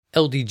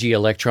LDG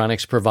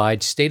Electronics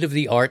provides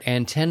state-of-the-art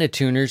antenna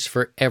tuners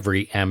for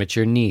every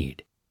amateur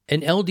need.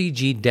 An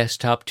LDG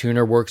desktop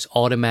tuner works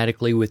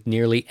automatically with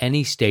nearly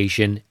any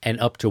station and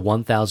up to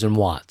 1,000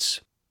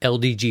 watts.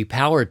 LDG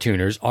power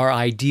tuners are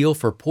ideal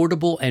for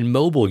portable and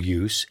mobile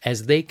use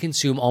as they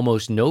consume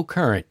almost no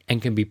current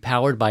and can be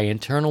powered by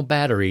internal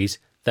batteries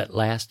that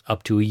last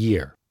up to a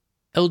year.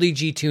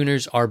 LDG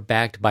tuners are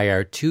backed by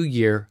our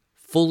 2-year,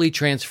 fully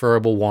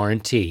transferable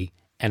warranty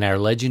and our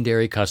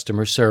legendary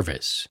customer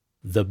service,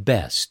 the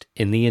best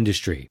in the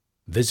industry.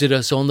 Visit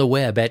us on the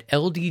web at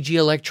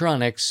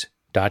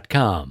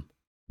ldgelectronics.com.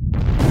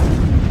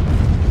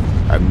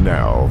 And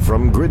now,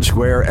 from Grid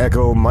Square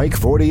Echo Mike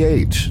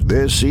 48,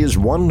 this is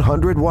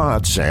 100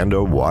 Watts and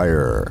a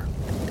Wire.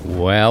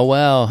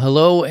 Well,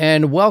 hello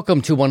and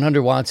welcome to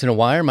 100 Watts and a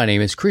Wire. My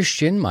name is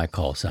Christian. My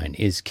call sign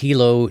is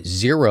Kilo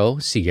Zero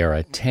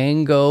Sierra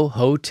Tango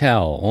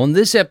Hotel. On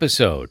this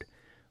episode,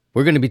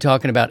 we're going to be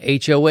talking about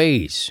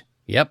HOAs.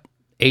 Yep,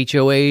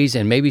 HOAs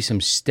and maybe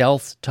some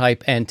stealth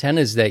type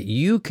antennas that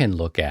you can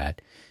look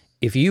at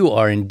if you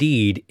are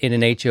indeed in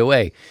an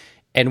HOA.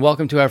 And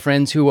welcome to our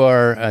friends who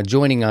are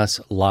joining us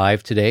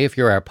live today. If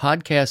you're our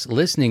podcast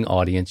listening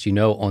audience, you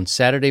know on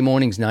Saturday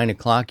mornings, 9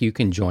 o'clock, you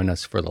can join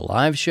us for the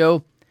live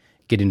show.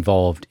 Get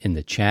involved in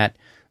the chat.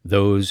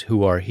 Those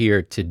who are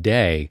here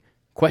today,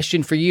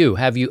 question for you.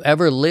 Have you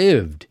ever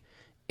lived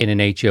in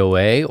an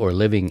HOA or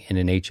living in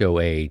an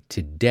HOA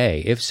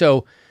today? If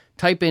so,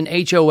 type in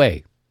HOA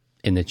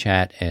in the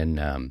chat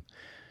and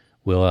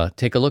we'll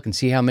take a look and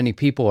see how many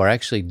people are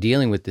actually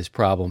dealing with this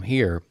problem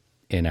here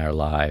in our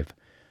live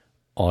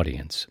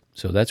audience.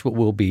 So that's what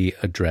we'll be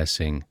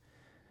addressing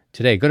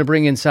today. Going to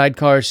bring in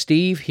Sidecar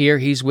Steve here.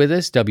 He's with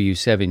us,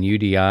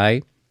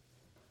 W7UDI.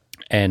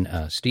 And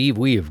Steve,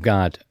 we have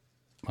got,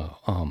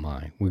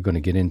 we're going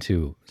to get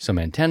into some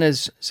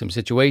antennas, some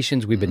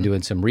situations. We've been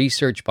doing some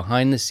research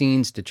behind the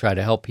scenes to try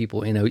to help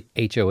people in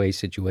HOA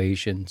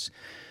situations.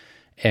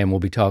 And we'll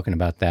be talking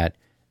about that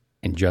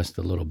in just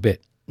a little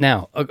bit.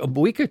 Now, a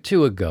week or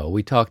two ago,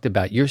 we talked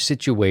about your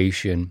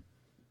situation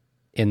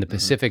in the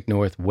Pacific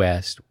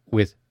Northwest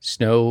with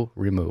snow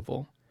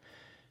removal.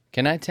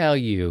 Can I tell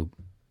you,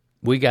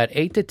 we got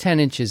 8 to 10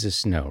 inches of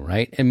snow,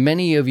 right? And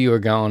many of you are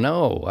going,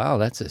 oh, wow,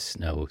 that's a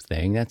snow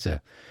thing. That's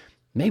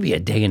maybe a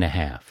day and a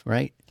half,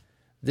 right?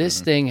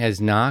 This thing has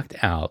knocked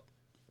out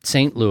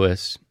St.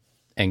 Louis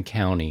and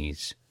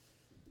counties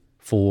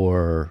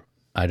for,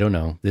 I don't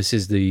know, this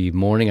is the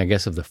morning, I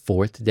guess, of the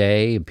 4th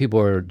day. People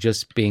are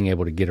just being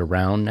able to get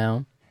around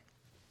now.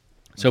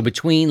 So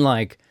between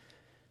like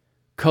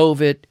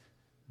COVID,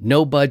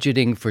 no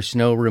budgeting for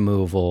snow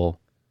removal,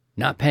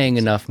 not paying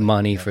enough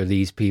money for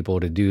these people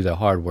to do the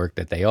hard work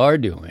that they are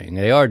doing.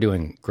 They are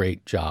doing a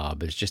great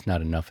job. It's just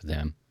not enough of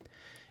them.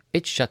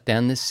 It shut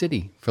down this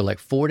city for like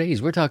 4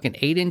 days. We're talking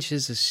 8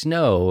 inches of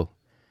snow,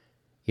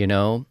 you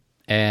know,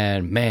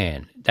 and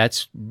man,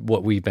 that's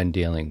what we've been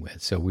dealing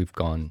with. So we've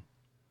gone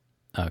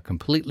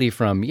completely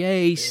from,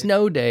 yay,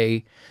 snow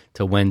day,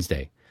 to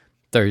Wednesday,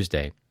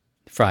 Thursday,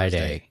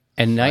 Friday.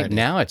 And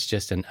now it's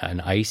just an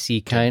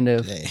icy kind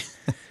of...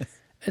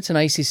 It's an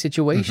icy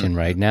situation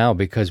right now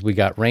because we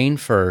got rain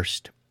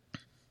first,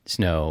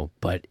 snow,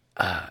 but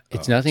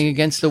it's nothing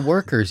against the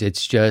workers.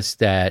 It's just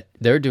that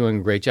they're doing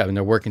a great job, and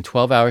they're working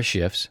 12-hour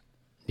shifts,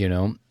 you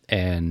know,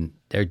 and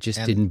they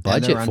just didn't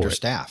budget for it. And they're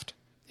understaffed.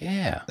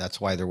 Yeah. That's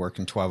why they're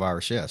working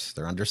 12-hour shifts.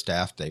 They're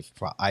understaffed.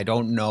 I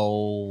don't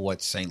know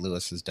what St.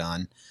 Louis has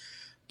done,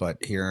 but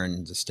here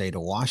in the state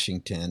of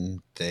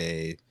Washington,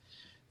 they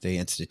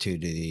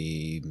instituted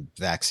the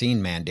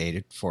vaccine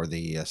mandated for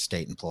the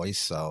state employees.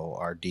 So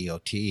our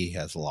DOT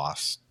has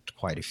lost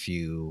quite a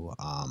few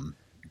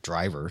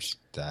drivers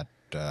that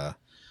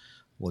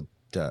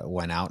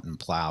went out and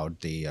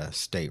plowed the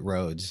state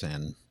roads.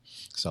 And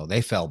so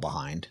they fell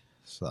behind.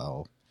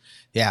 So,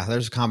 yeah,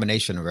 there's a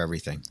combination of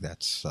everything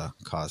that's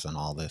causing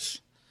all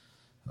this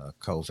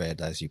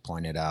COVID, as you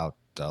pointed out.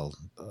 I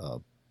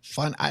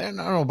don't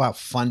know about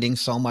funding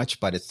so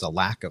much, but it's the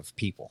lack of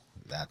people.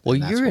 Well,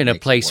 you're in a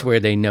place where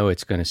they know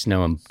it's going to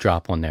snow and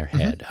drop on their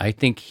head. I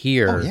think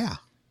here,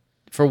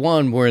 for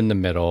one, we're in the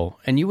middle,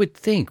 and you would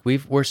think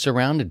we're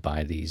surrounded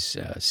by these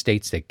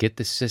states that get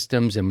the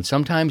systems, and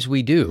sometimes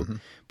we do.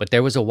 But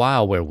there was a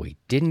while where we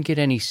didn't get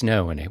any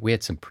snow, and we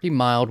had some pretty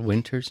mild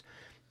winters.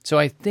 So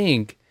I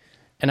think,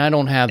 and I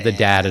don't have the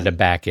data to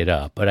back it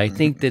up, but I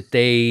think that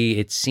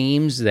it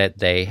seems that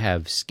they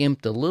have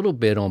skimped a little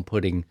bit on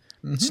putting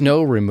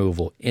snow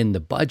removal in the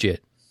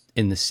budget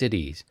in the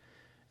cities.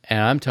 And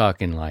I'm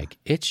talking like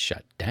it's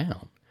shut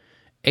down.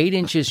 8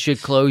 inches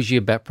should close you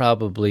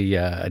probably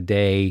a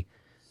day,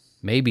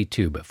 maybe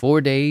 2, but 4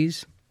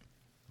 days,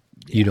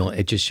 you don't.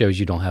 It just shows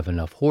you don't have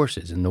enough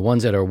horses, and the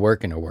ones that are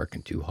working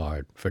too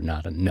hard for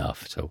not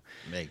enough. So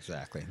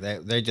exactly,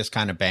 they're just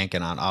kind of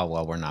banking on,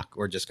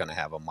 we're just going to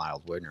have a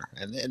mild winter,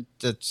 and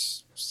the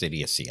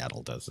city of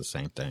Seattle does the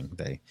same thing.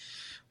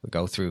 We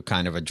go through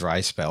kind of a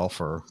dry spell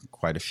for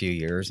quite a few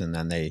years, and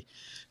then they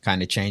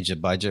kind of change the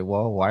budget.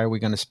 Well, why are we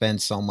going to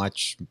spend so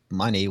much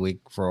money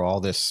for all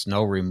this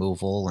snow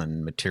removal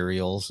and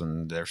materials,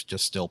 and they're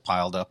just still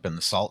piled up in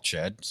the salt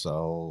shed?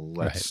 So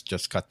let's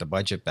just cut the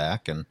budget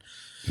back and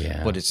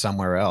put it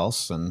somewhere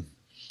else. And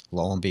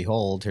lo and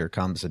behold, here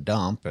comes a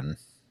dump, and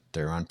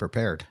they're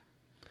unprepared.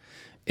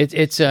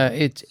 It's I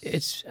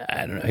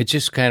don't know. It's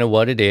just kind of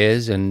what it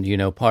is,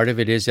 and part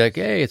of it is like,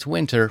 hey, it's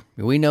winter.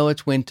 We know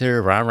it's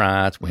winter. Rah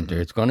rah, it's winter.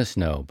 It's going to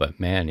snow. But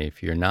man,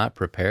 if you're not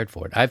prepared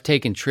for it, I've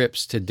taken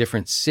trips to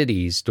different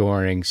cities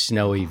during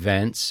snow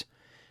events,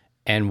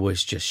 and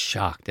was just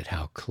shocked at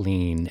how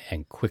clean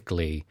and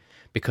quickly,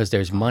 because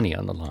there's money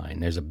on the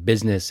line. There's a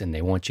business, and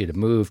they want you to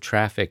move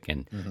traffic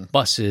and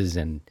buses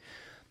and.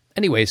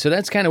 Anyway, so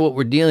that's kind of what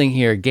we're dealing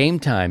here. Game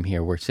time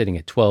here, we're sitting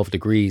at 12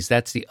 degrees.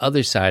 That's the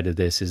other side of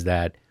this, is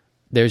that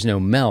there's no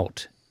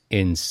melt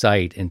in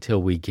sight until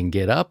we can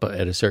get up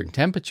at a certain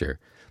temperature.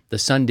 The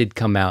sun did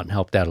come out and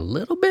helped out a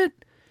little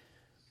bit,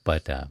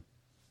 but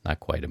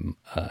not quite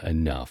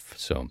enough.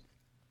 So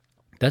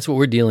that's what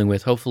we're dealing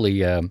with. Hopefully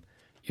your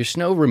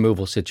snow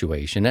removal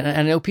situation, and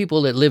I know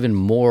people that live in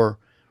more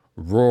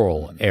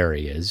rural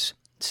areas,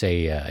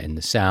 say in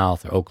the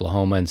South or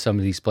Oklahoma and some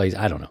of these places,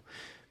 I don't know.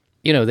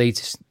 They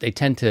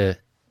tend to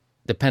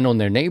depend on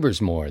their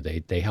neighbors more.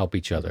 They help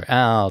each other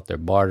out. They're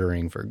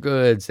bartering for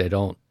goods. They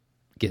don't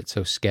get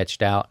so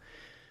sketched out.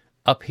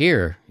 Up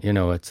here,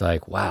 it's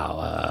like,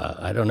 wow,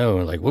 I don't know.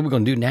 Like, what are we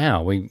going to do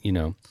now? What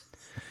are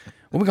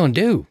we going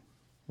to do?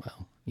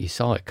 Well, you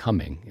saw it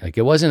coming. Like,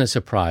 it wasn't a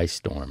surprise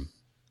storm.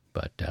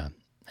 But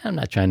I'm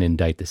not trying to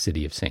indict the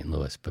city of St.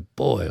 Louis. But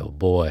boy, oh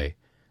boy,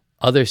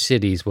 other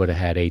cities would have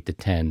had 8 to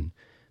 10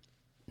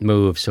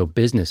 move so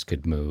business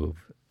could move.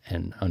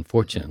 And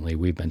unfortunately,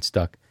 we've been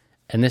stuck.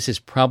 And this is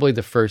probably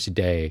the first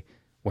day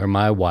where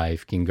my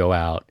wife can go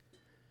out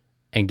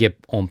and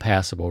get on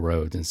passable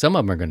roads. And some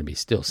of them are going to be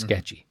still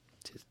sketchy.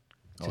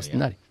 Just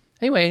nutty.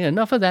 Anyway,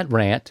 enough of that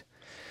rant.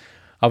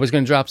 I was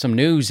going to drop some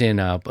news in,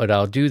 but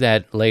I'll do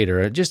that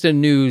later. Just the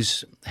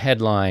news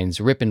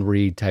headlines, rip and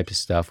read type of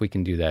stuff. We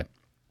can do that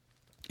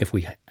if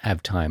we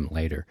have time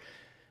later.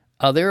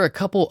 There are a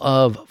couple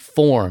of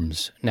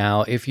forms.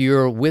 Now, if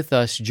you're with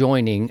us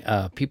joining,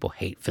 people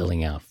hate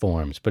filling out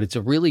forms, but it's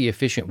a really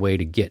efficient way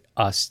to get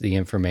us the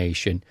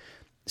information.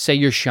 Say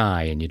you're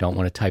shy and you don't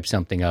want to type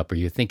something up, or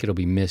you think it'll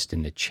be missed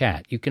in the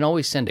chat. You can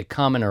always send a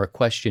comment or a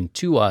question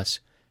to us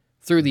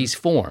through these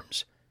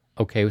forms.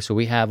 Okay, so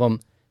we have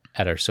them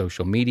at our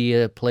social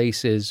media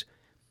places.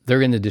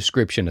 They're in the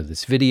description of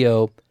this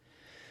video.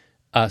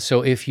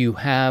 So if you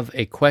have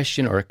a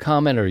question or a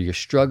comment, or you're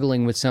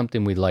struggling with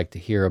something, we'd like to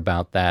hear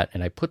about that.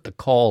 And I put the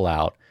call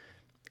out,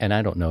 and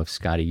I don't know if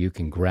Scotty, you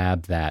can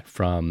grab that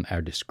from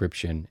our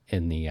description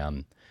in the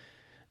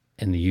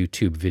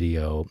YouTube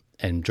video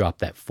and drop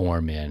that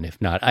form in. If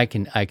not, I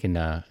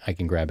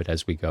can grab it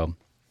as we go.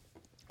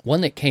 One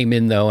that came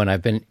in though, and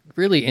I've been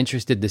really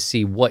interested to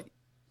see what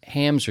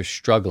hams are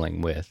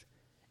struggling with,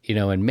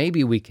 and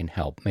maybe we can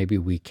help. Maybe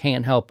we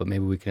can't help, but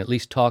maybe we can at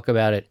least talk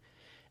about it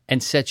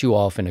and set you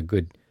off in a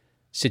good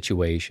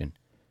situation.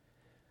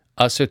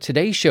 So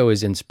today's show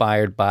is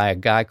inspired by a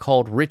guy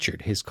called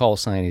Richard. His call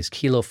sign is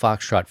Kilo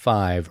Foxtrot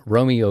 5,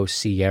 Romeo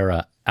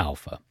Sierra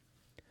Alpha.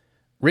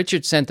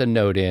 Richard sent a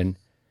note in.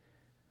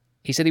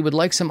 He said he would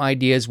like some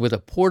ideas with a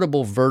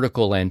portable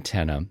vertical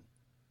antenna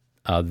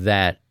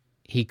that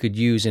he could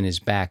use in his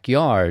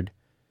backyard,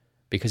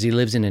 because he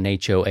lives in an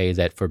HOA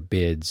that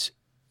forbids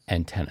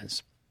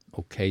antennas.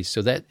 Okay,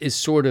 so that is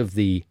sort of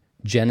the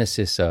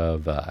genesis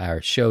of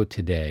our show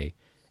today,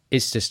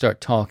 is to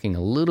start talking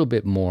a little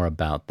bit more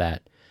about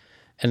that.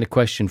 And the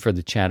question for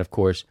the chat, of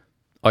course,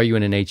 are you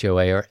in an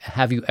HOA, or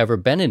have you ever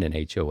been in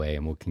an HOA?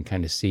 And we can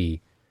kind of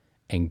see,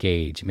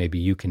 engage. Maybe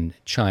you can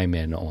chime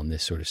in on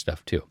this sort of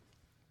stuff too.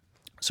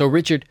 So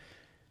Richard,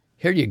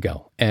 here you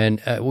go.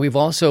 And we've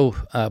also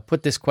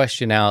put this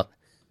question out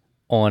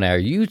on our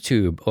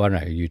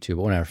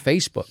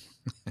Facebook.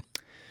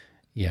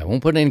 Yeah,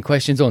 won't put any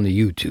questions on the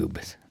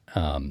YouTube.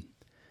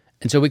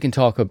 And so we can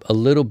talk a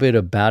little bit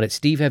about it.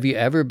 Steve, have you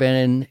ever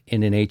been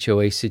in an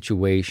HOA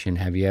situation?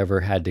 Have you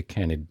ever had to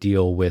kind of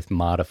deal with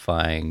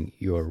modifying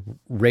your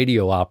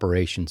radio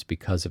operations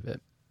because of it?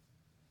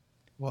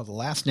 Well, the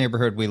last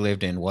neighborhood we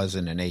lived in was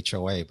in an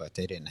HOA, but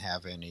they didn't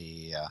have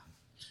any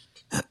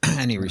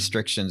any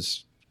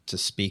restrictions to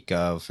speak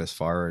of as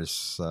far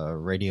as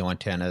radio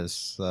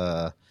antennas.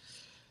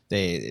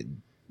 They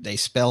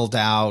spelled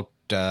out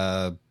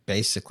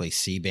basically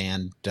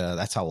C-band.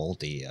 That's how old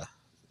the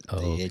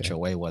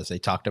HOA was. They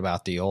talked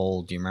about the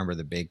old, do you remember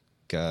the big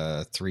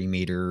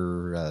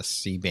 3-meter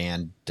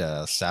C-band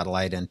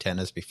satellite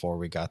antennas before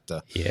we got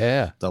the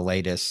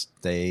latest?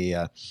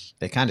 They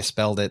kind of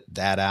spelled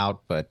that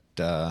out, but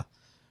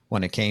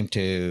when it came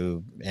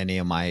to any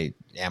of my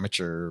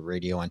amateur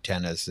radio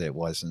antennas, it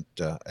wasn't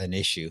an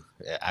issue.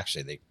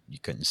 Actually, you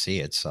couldn't see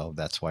it, so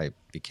that's why it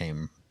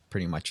became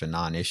pretty much a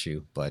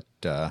non-issue. But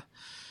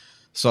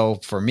so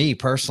for me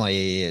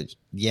personally,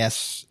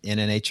 yes, in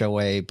an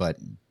HOA, but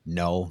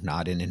no,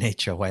 not in an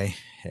HOA.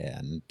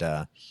 And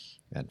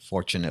And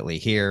fortunately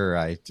here,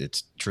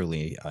 it's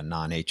truly a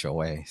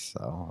non-HOA,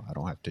 so I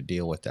don't have to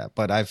deal with that.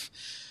 But I've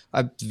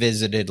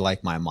visited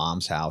like my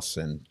mom's house,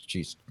 and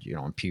she's,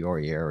 in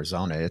Peoria,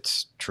 Arizona.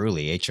 It's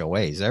truly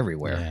HOAs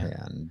everywhere.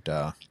 Yeah. And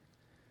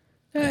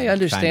I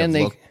understand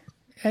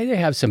they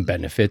have some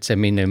benefits. I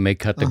mean, they may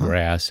cut the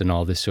grass and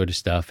all this sort of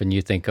stuff, and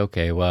you think,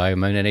 okay, well,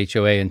 I'm in an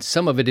HOA, and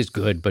some of it is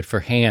good, but for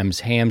hams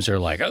are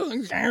like,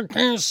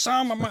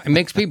 it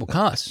makes people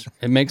cuss.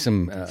 It makes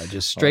them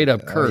just straight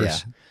up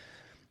curse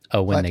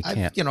when they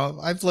can't.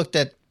 I've looked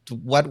at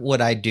what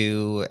would I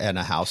do in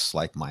a house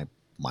like my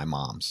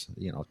mom's,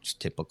 just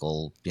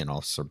typical,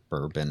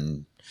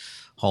 suburban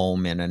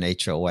home in an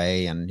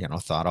HOA, and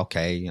thought,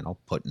 okay,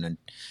 putting an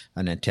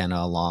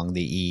antenna along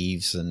the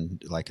eaves and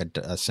like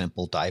a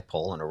simple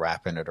dipole and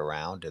wrapping it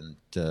around,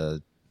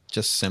 and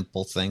just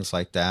simple things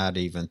like that.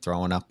 Even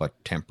throwing up a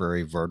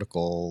temporary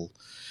vertical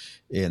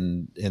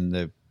on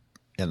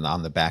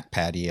the back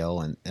patio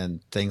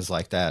and things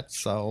like that.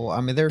 So I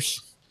mean,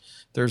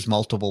 there's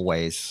multiple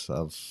ways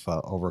of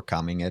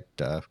overcoming it.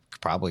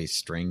 Probably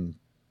string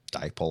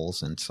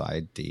dipoles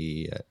inside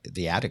the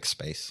attic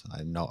space.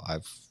 I know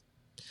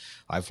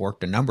I've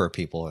worked, a number of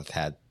people have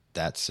had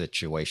that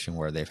situation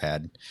where they've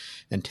had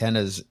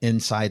antennas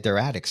inside their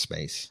attic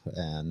space,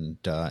 and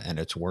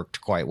it's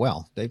worked quite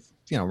well. They've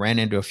ran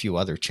into a few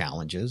other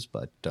challenges,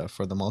 but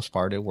for the most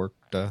part, it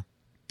worked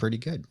pretty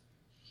good.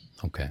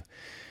 Okay.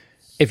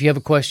 If you have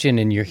a question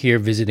and you're here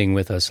visiting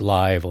with us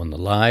live on the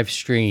live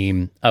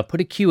stream,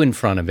 put a Q in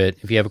front of it.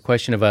 If you have a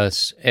question of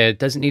us, it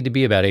doesn't need to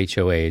be about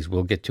HOAs.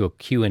 We'll get to a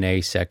Q&A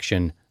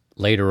section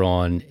later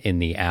on in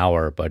the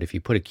hour, but if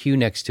you put a Q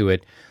next to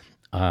it,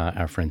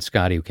 our friend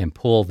Scotty can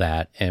pull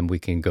that, and we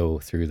can go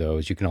through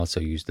those. You can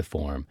also use the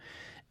form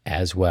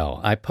as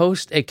well. I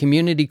post a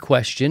community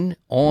question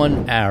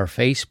on our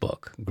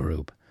Facebook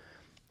group,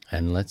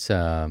 and let's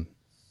go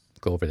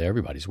over there.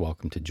 Everybody's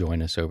welcome to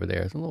join us over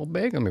there. It's a little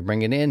big. Let me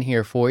bring it in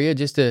here for you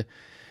just to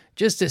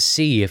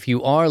see if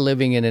you are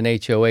living in an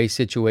HOA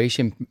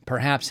situation,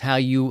 perhaps how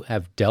you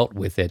have dealt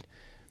with it.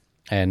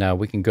 And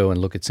we can go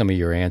and look at some of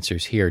your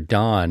answers here.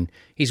 Don,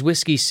 he's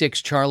Whiskey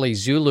 6 Charlie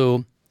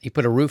Zulu. He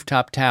put a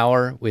rooftop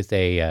tower with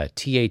a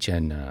TH,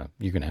 and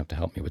you're going to have to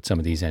help me with some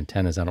of these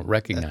antennas. I don't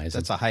recognize them.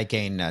 That's a high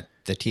gain, the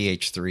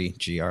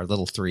TH3GR,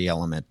 little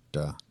 3-element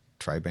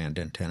tri-band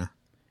antenna.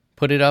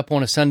 Put it up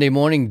on a Sunday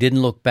morning,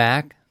 didn't look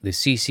back. The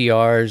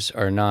CCRs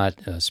are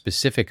not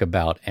specific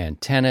about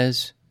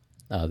antennas.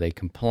 They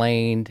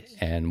complained,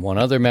 and one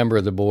other member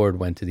of the board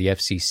went to the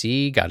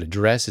FCC, got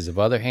addresses of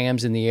other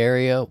hams in the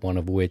area, one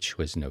of which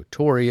was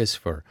notorious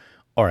for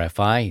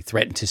RFI. He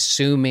threatened to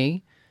sue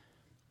me.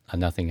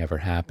 Nothing ever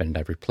happened.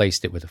 I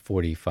replaced it with a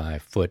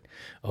 45-foot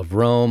of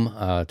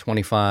Rome,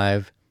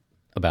 25,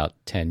 about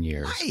 10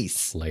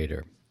 years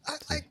later. I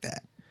like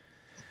that.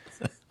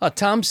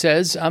 Tom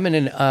says, I'm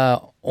in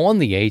on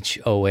the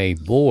HOA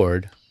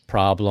board,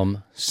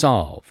 problem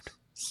solved.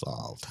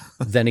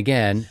 Then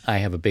again, I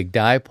have a big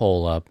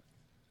dipole up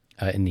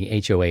in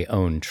the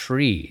HOA-owned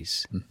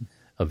trees,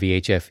 a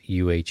VHF,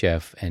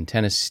 UHF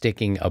antenna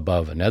sticking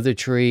above another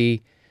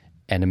tree.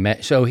 And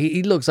so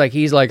he looks like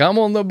he's like, I'm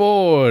on the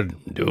board,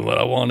 do what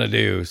I want to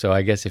do. So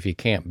I guess if you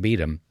can't beat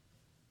him,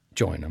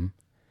 join him.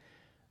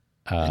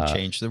 And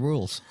change the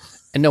rules.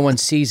 And no one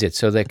sees it,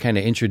 so that kind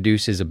of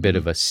introduces a bit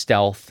of a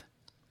stealth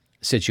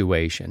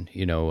situation,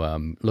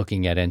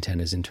 looking at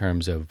antennas in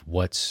terms of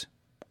what's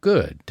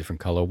good, different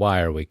color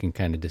wire. We can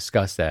kind of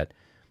discuss that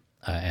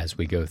as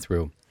we go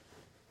through.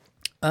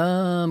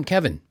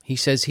 Kevin, he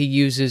says he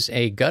uses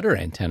a gutter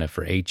antenna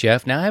for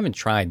HF. Now, I haven't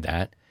tried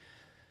that.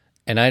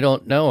 And I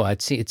don't know.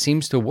 It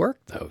seems to work,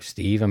 though,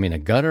 Steve. I mean, a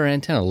gutter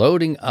antenna,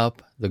 loading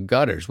up the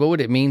gutters. What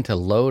would it mean to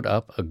load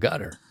up a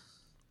gutter?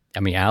 I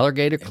mean,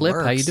 alligator clip?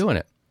 How you doing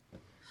it?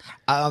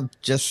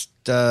 Just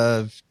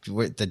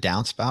with the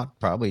downspout,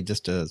 probably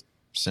just a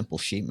simple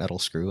sheet metal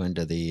screw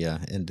into the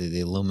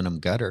aluminum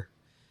gutter,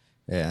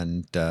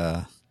 and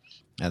then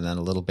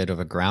a little bit of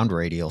a ground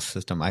radial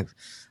system.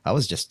 I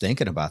was just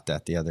thinking about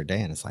that the other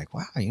day, and it's like,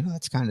 wow,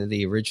 that's kind of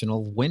the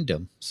original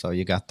Windham. So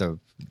you got the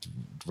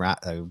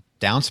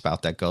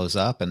downspout that goes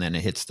up, and then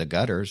it hits the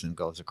gutters and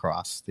goes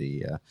across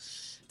the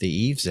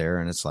eaves there,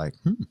 and it's like,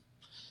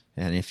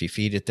 And if you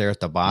feed it there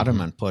at the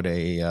bottom and put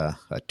a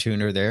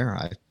tuner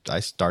there, I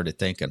started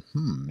thinking,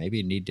 maybe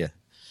you need to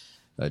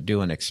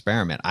do an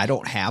experiment. I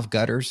don't have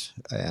gutters,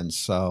 and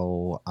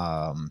so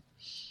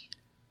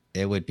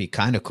it would be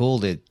kind of cool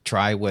to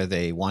try with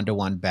a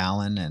 1-to-1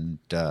 balun and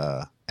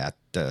at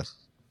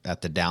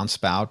the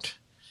downspout,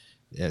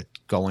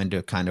 go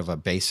into kind of a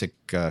basic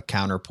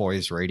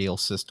counterpoise radial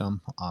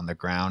system on the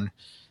ground,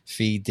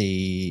 feed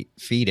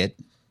it.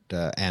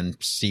 And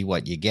see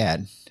what you get,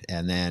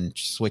 and then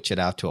switch it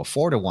out to a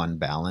 4-to-1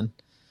 balun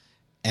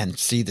and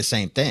see the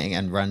same thing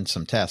and run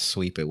some tests,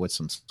 sweep it with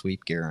some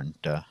sweep gear. And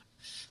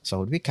so it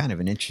would be kind of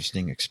an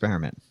interesting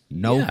experiment.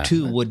 No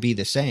two would be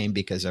the same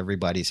because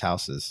everybody's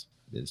house is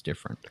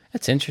different.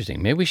 That's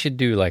interesting. Maybe we should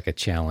do like a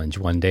challenge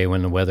one day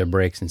when the weather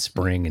breaks in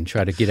spring and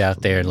try to get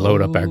out there and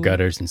load up our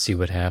gutters and see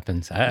what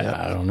happens.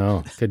 I don't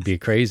know. It could be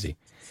crazy.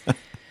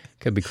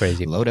 Could be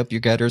crazy. Load up your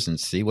gutters and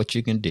see what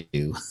you can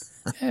do.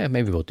 Yeah,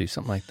 maybe we'll do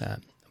something like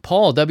that.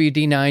 Paul,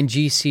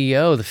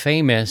 WD9GCO, the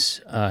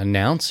famous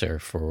announcer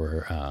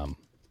for,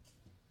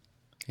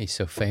 he's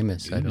so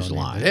famous. I don't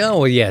Newsline. know. Oh,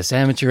 well, yes,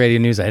 amateur radio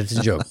news. It's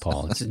a joke,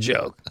 Paul. It's a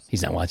joke.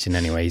 He's not watching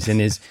anyway.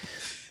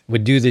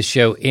 Would do this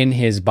show in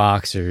his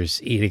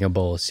boxers, eating a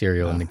bowl of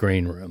cereal in the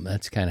green room.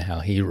 That's kind of how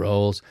he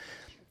rolls.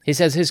 He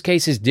says his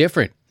case is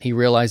different. He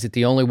realized that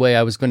the only way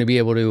I was going to be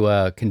able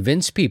to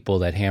convince people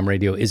that ham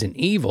radio isn't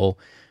evil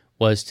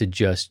was to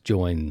just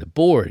join the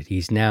board.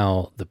 He's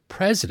now the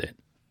president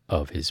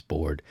of his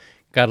board.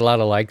 Got a lot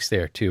of likes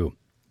there too.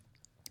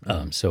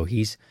 So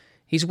he's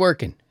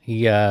working.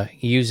 He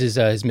uses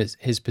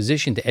his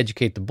position to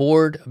educate the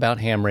board about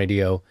ham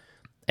radio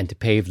and to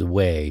pave the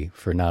way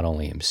for not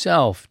only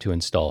himself to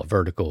install a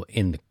vertical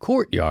in the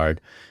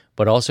courtyard,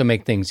 but also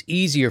make things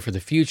easier for the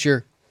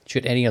future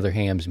should any other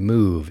hams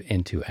move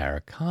into our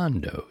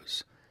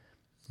condos.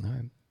 All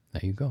right,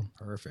 there you go.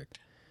 Perfect.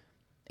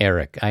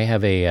 Eric, I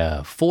have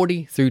a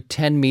 40 through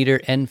 10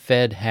 meter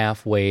end-fed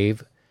half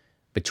wave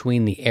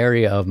between the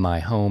area of my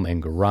home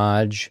and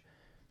garage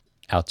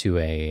out to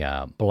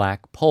a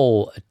black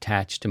pole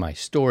attached to my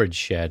storage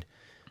shed.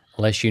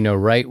 Unless you know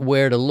right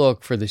where to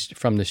look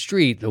from the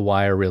street, the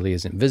wire really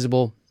isn't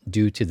visible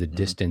due to the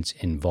distance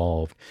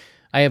involved.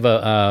 I have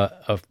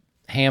a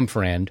ham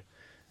friend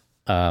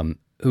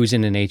who's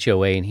in an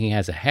HOA, and he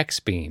has a hex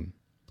beam,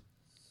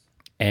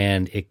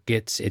 and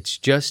it's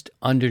just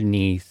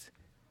underneath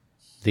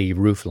the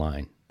roof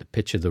line, the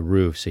pitch of the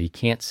roof, so you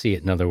can't see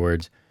it. In other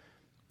words,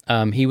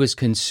 he was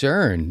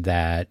concerned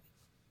that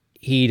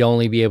he'd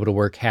only be able to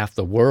work half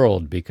the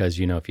world because,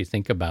 if you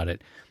think about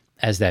it,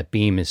 as that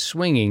beam is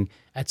swinging,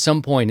 at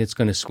some point it's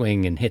going to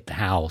swing and hit the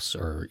house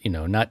or,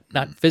 not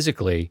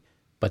physically,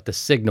 but the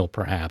signal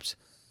perhaps.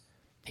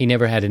 He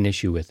never had an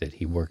issue with it.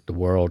 He worked the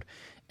world.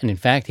 And in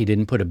fact, he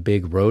didn't put a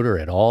big rotor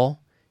at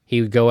all.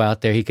 He would go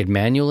out there, he could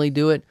manually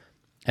do it,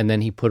 and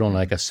then he put on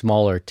like a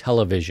smaller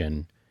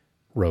television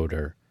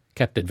rotor.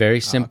 Kept it very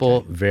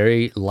simple,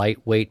 very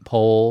lightweight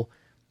pole,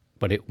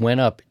 but it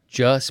went up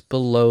just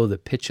below the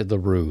pitch of the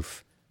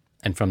roof.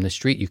 And from the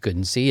street, you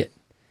couldn't see it.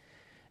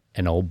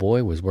 And old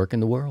boy was working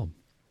the world.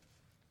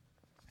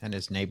 And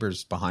his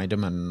neighbors behind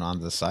him and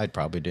on the side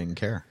probably didn't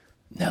care.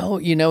 No,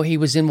 he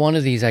was in one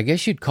of these, I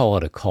guess you'd call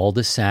it a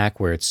cul-de-sac,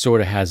 where it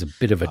sort of has a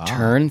bit of a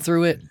turn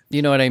through it.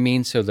 You know what I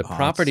mean? So the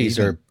properties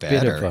are a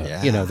bit of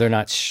a, they're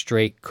not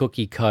straight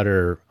cookie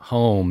cutter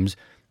homes.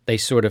 They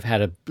sort of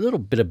had a little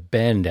bit of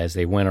bend as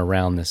they went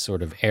around this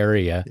sort of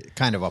area.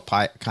 Kind of a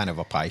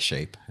pie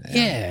shape.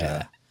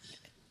 And,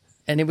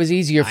 and it was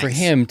easier for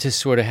him to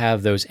sort of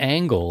have those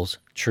angles,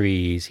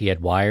 trees. He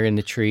had wire in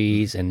the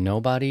trees, and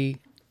nobody,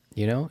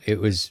 it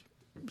was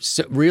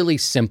really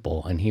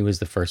simple. And he was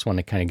the first one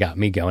that kind of got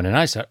me going. And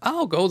I said,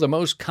 I'll go the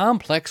most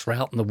complex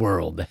route in the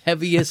world, the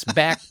heaviest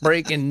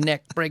back-breaking,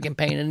 neck-breaking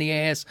pain in the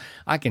ass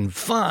I can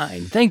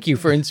find. Thank you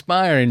for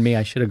inspiring me.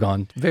 I should have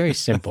gone very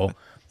simple.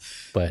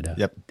 But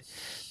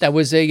that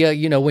was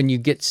when you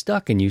get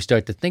stuck and you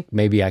start to think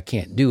maybe I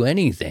can't do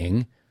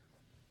anything,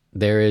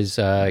 there is,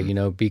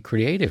 be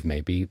creative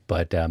maybe.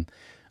 But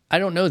I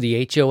don't know.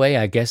 The HOA,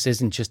 I guess,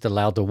 isn't just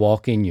allowed to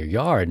walk in your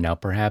yard. Now,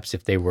 perhaps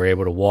if they were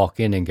able to walk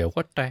in and go,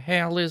 what the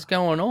hell is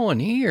going on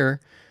here?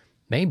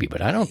 Maybe,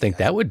 but I don't think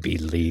that would be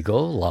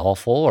legal,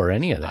 lawful, or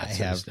any of that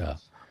sort of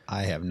stuff.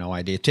 I have no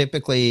idea.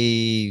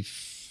 Typically,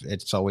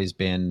 it's always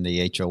been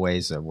the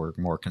HOAs that were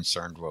more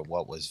concerned with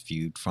what was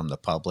viewed from the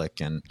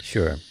public and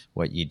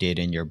what you did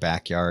in your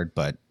backyard.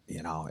 But,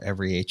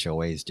 every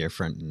HOA is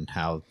different and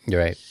how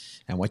You're right.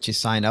 And what you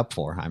sign up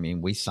for. I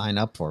mean, we sign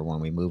up for when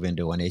we move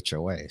into an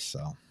HOA.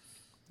 So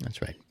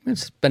that's right.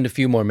 Let's spend a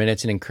few more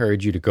minutes and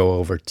encourage you to go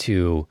over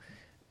to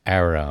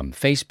our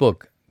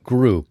Facebook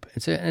group.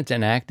 It's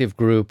an active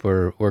group.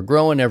 We're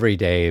growing every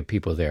day.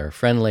 People there are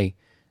friendly,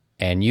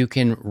 and you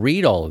can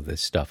read all of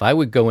this stuff. I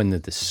would go into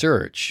the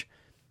search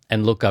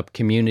and look up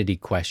community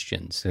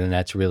questions, and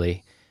that's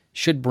really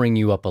should bring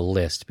you up a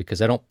list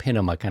because I don't pin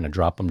them. I kind of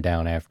drop them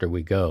down after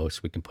we go so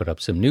we can put up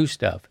some new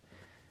stuff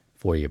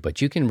for you. But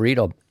you can read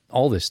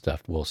all this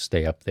stuff. Will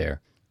stay up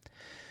there.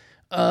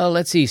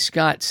 Let's see.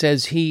 Scott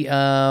says he,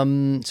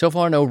 so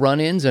far no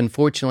run-ins.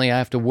 Unfortunately, I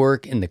have to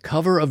work in the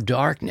cover of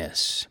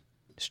darkness,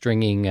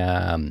 stringing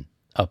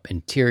up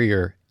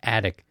interior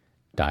attic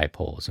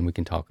dipoles. And we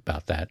can talk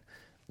about that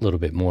a little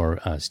bit more.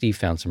 Steve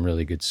found some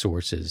really good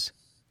sources.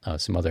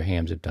 Some other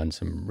hams have done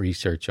some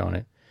research on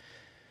it.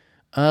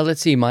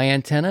 Let's see. My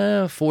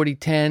antenna,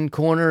 4010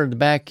 corner of the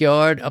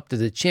backyard up to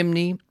the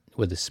chimney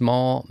with a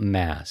small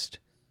mast,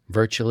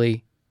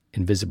 virtually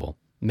invisible.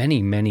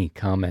 Many, many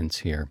comments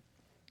here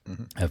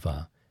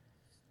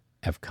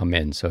have come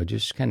in. So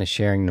just kind of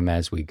sharing them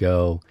as we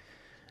go.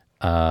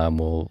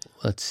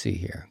 Let's see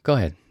here. Go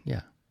ahead.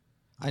 Yeah.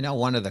 I know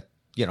one of the,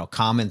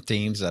 common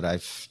themes that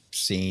I've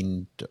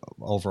seen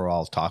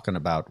overall talking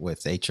about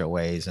with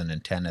HOAs and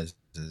antennas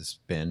has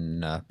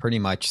been pretty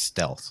much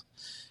stealth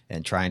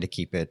and trying to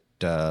keep it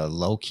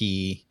low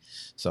key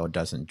so it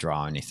doesn't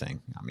draw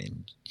anything. I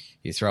mean,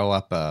 you throw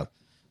up a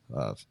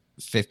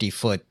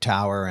 50-foot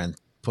tower and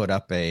put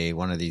up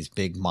one of these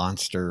big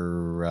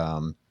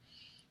monster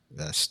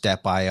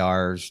step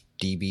IRs,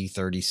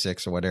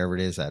 DB36 or whatever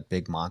it is, that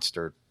big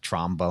monster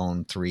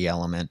trombone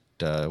 3-element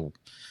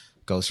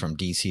goes from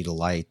DC to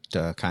light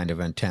kind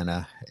of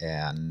antenna,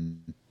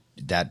 and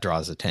that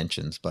draws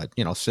attentions. But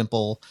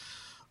simple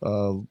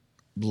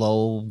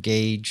low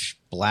gauge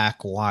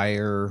black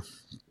wire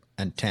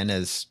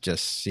antennas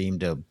just seem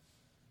to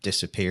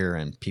disappear,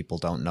 and people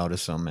don't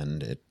notice them,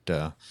 and it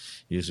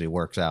usually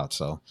works out.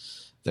 So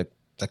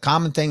the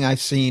common thing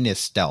I've seen is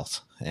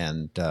stealth,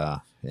 and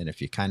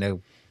if you kind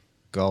of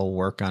go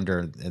work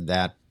under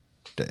that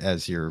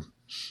as your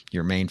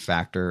main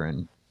factor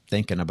and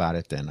thinking about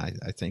it, then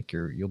I think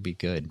you'll be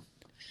good,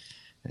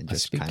 and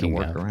just kind of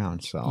work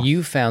around. So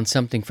you found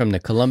something from the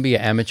Columbia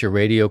Amateur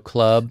Radio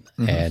Club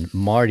and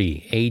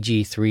Marty,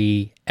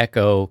 AG3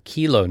 Echo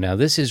Kilo. Now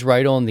this is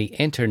right on the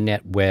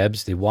internet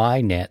webs, the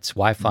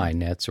Wi-Fi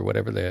nets, or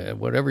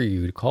whatever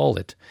you would call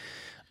it.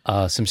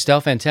 Some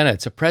stealth antenna.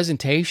 It's a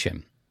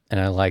presentation, and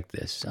I like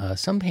this.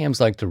 Some hams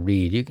like to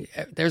read.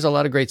 There's a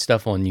lot of great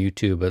stuff on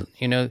YouTube, but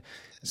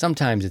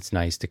sometimes it's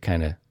nice to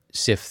kind of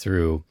sift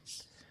through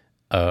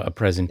a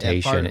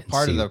presentation. Yeah,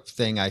 part of the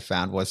thing I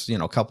found was,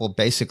 a couple,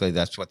 basically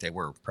that's what they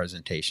were,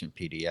 presentation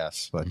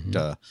PDFs, but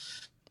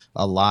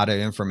a lot of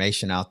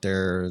information out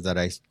there that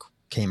I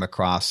came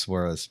across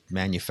was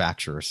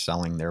manufacturers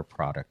selling their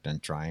product and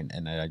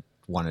I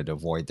wanted to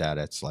avoid that.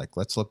 It's like,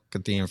 let's look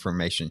at the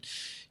information.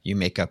 You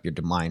make up your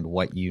mind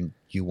what you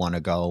want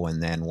to go,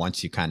 and then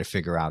once you kind of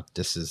figure out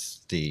this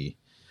is the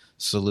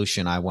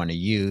solution I want to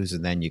use,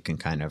 and then you can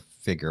kind of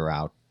figure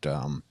out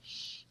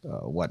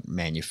what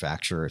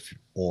manufacturer,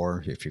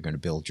 if you're going to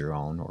build your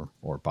own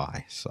or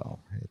buy. So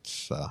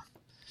it's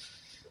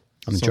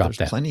there's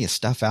plenty of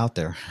stuff out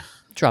there.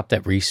 Drop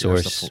that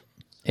resource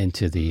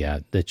into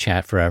the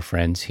chat for our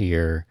friends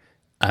here.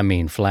 I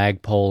mean,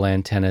 flagpole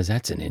antennas,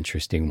 that's an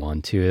interesting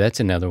one too. That's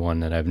another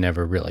one that I've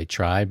never really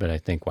tried, but I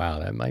think, wow,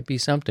 that might be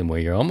something where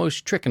you're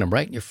almost tricking them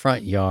right in your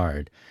front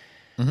yard.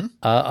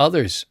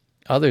 Others,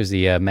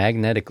 the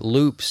magnetic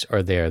loops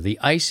are there. The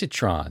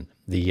Isotron,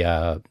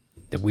 that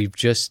we've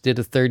just did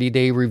a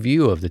 30-day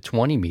review of the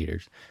 20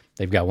 meters.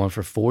 They've got one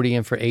for 40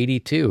 and for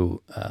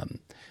 82.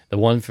 The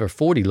one for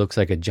 40 looks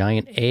like a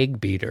giant egg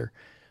beater.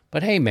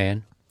 But hey,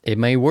 man, it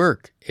may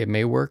work. It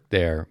may work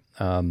there.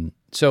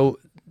 So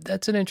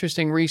that's an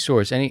interesting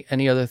resource.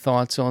 Any other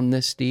thoughts on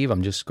this, Steve?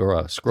 I'm just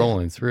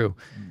scrolling through.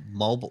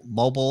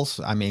 Mobiles.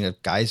 I mean,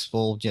 guys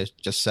will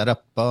just set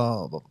up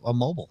a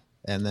mobile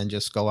and then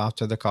just go out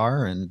to the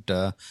car and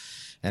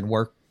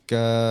work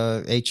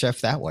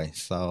HF that way.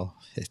 So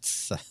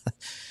it's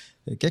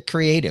get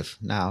creative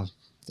now.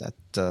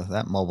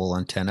 That mobile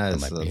antenna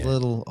is a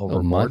little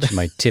overboard. Much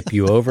might tip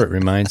you over. It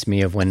reminds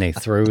me of when they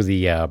throw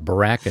the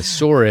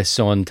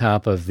Brachiosaurus on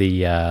top of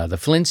the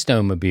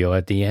Flintstone-mobile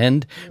at the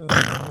end,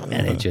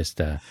 and it just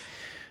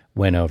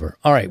went over.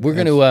 All right, we're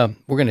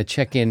gonna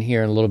check in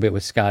here in a little bit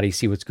with Scotty,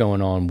 see what's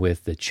going on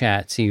with the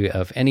chat, see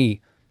if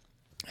any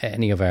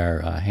of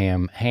our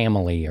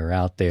Hamily are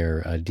out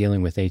there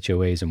dealing with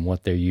HOAs and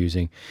what they're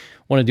using.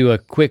 I want to do a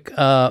quick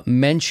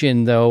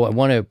mention, though. I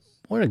want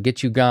to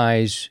get you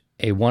guys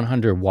a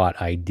 100-watt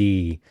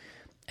ID,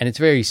 and it's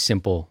very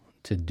simple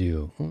to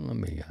do. Let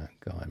me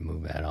go ahead and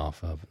move that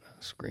off of the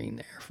screen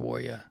there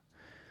for you.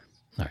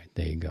 All right,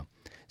 there you go.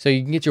 So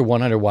you can get your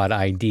 100-watt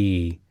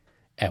ID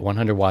at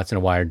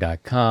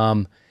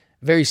 100wattsinawire.com.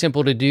 Very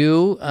simple to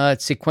do.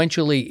 It's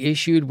sequentially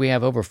issued. We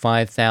have over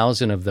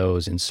 5,000 of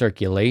those in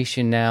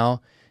circulation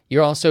now.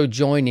 You're also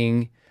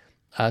joining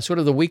sort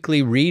of the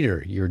weekly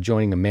reader. You're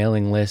joining a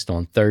mailing list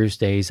on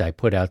Thursdays. I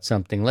put out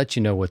something, let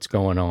you know what's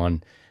going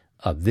on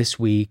this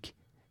week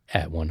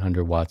at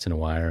 100 Watts in a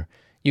Wire.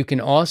 You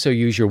can also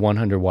use your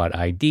 100-watt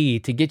ID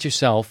to get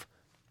yourself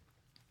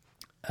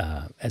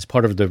as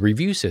part of the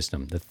review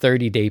system. The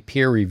 30-day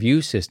peer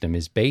review system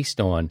is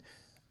based on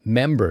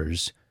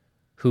members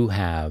who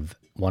have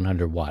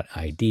 100-watt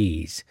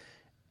IDs.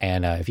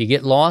 And if you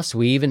get lost,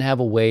 we even have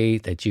a way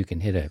that you can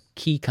hit a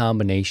key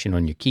combination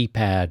on your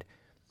keypad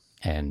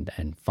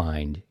and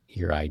find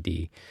your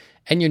ID.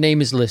 And your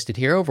name is listed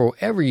here. Over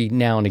every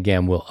now and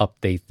again, we'll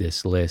update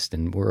this list,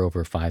 and we're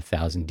over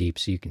 5,000 deep,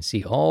 so you can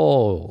see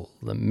all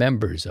the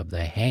members of the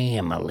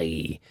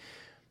Hamily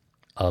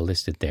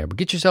listed there. But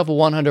get yourself a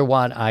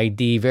 100-watt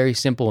ID. Very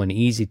simple and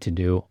easy to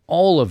do.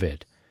 All of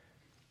it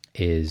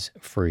is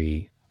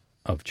free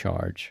of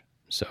charge.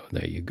 So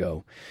there you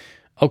go.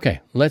 Okay,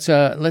 let's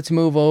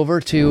move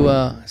over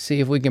to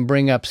see if we can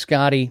bring up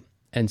Scotty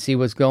and see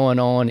what's going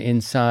on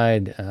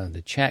inside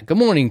the chat. Good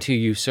morning to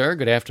you, sir.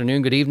 Good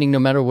afternoon, good evening, no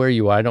matter where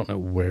you are. I don't know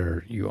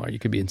where you are. You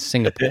could be in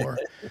Singapore.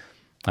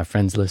 My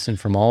friends listen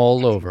from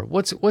all over.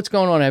 What's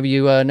going on? Have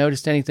you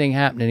noticed anything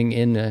happening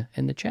in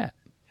the chat?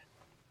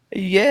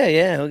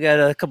 Yeah. We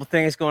got a couple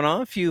things going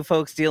on. A few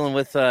folks dealing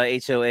with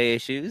HOA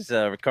issues.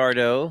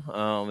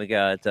 Ricardo, we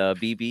got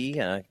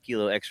BB,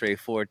 Kilo X-Ray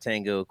 4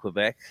 Tango,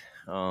 Quebec.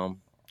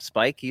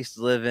 Spike used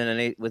to live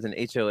with an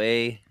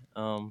HOA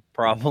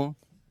problem.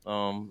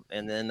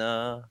 And then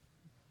so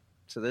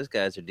those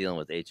guys are dealing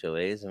with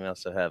HOAs. And we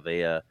also have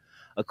a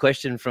a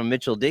question from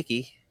Mitchell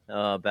Dickey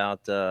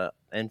about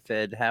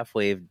end-fed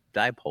half-wave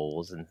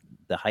dipoles and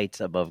the heights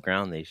above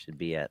ground they should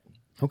be at.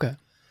 Okay.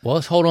 Well,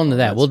 let's hold on to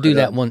that. We'll do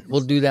that one.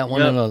 We'll do that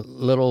one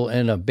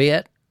in a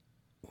bit.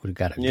 We've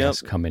got a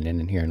guest coming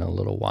in here in a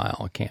little while.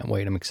 I can't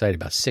wait. I'm excited.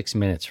 About 6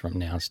 minutes from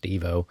now,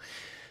 Steve-O,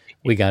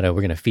 we're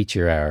going to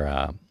feature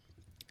our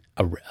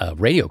a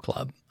radio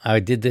club. I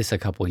did this a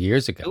couple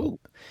years ago. Ooh.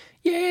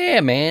 Yeah,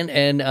 man.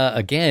 And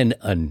again,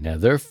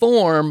 another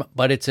form,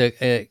 but it's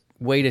a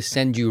way to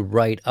send you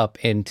right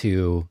up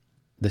into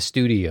the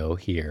studio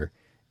here,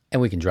 and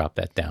we can drop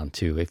that down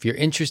too. If you're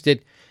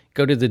interested,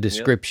 go to the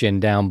description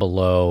down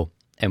below,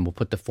 and we'll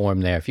put the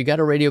form there. If you got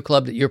a radio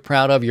club that you're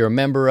proud of, you're a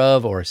member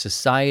of, or a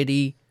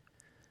society,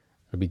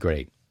 it'll be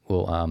great.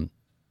 We'll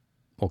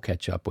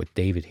catch up with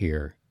David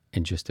here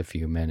in just a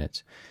few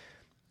minutes.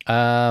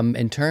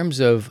 In terms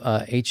of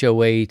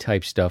HOA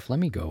type stuff, let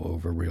me go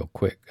over real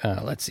quick.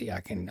 Let's see.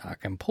 I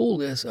can pull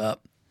this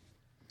up.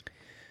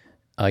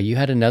 You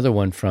had another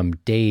one from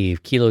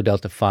Dave, Kilo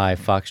Delta 5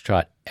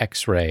 Foxtrot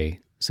X-Ray,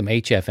 some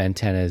HF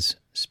antennas,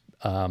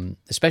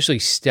 especially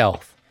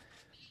Stealth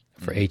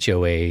for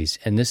HOAs,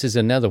 and this is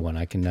another one.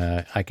 I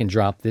can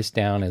drop this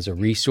down as a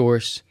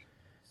resource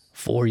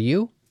for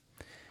you.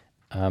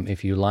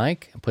 If you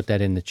like, put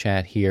that in the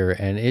chat here.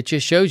 And it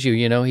just shows you,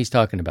 he's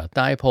talking about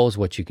dipoles,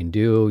 what you can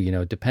do,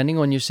 depending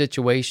on your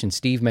situation.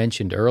 Steve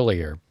mentioned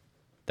earlier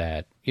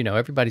that,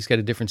 everybody's got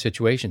a different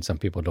situation. Some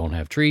people don't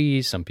have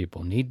trees. Some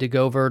people need to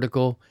go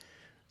vertical.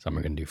 Some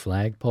are going to do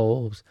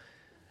flagpoles.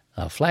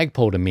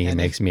 Flagpole to me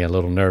makes me a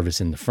little nervous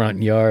in the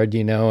front yard,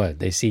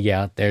 They see you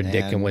out there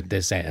dicking with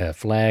this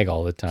flag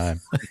all the time.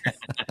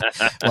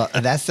 Well,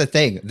 that's the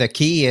thing. The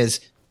key is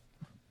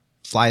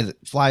fly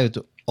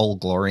Old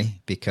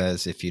Glory,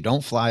 because if you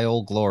don't fly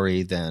Old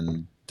Glory,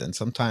 then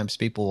sometimes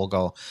people will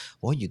go,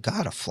 well, you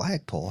got a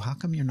flagpole. How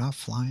come you're not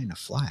flying a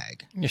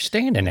flag? You're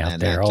standing out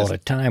there all the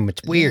time.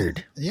 It's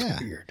weird. Yeah.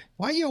 It's weird.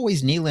 Why are you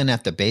always kneeling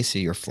at the base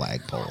of your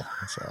flagpole?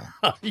 So.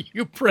 Are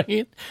you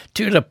praying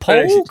to the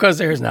pole? Because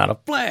there's not a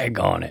flag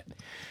on it.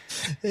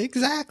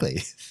 Exactly.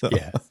 So.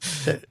 Yeah.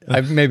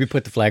 I've maybe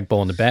put the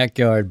flagpole in the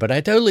backyard, but I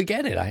totally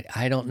get it.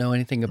 I don't know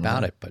anything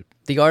about it, but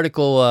the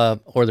article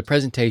or the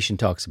presentation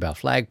talks about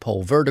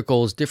flagpole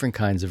verticals, different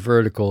kinds of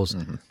verticals,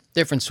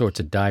 different sorts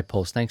of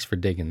dipoles. Thanks for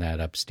digging that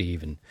up,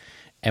 Steve,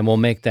 and we'll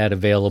make that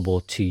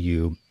available to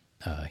you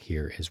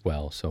here as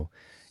well. So,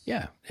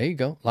 yeah, there you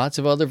go. Lots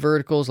of other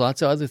verticals,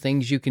 lots of other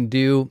things you can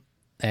do.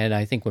 And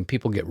I think when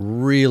people get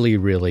really,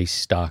 really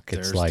stuck,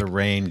 it's like the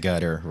rain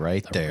gutter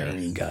right there.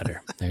 Rain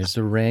gutter. There's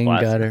the rain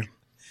gutter.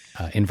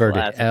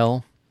 Inverted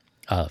L.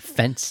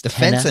 Fence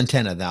antenna. Fence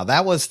antenna. Now,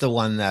 that was the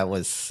one that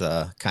was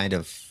kind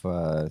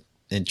of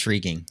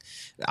intriguing.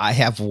 I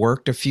have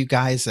worked a few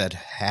guys that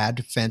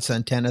had fence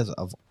antennas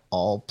of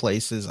all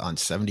places on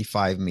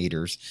 75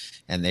 meters,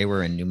 and they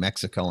were in New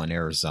Mexico and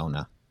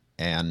Arizona.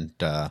 And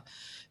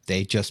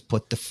they just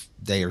put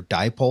their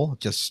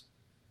dipole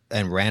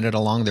and ran it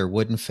along their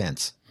wooden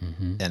fence.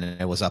 And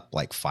it was up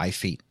like 5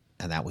 feet,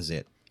 and that was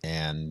it.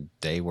 And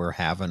they were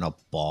having a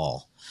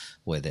ball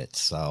with it.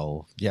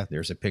 So, yeah,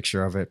 there's a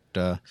picture of it.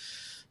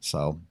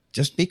 So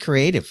just be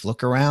creative.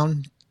 Look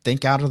around.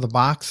 Think out of the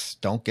box.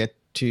 Don't get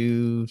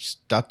too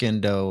stuck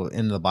in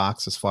the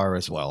box as far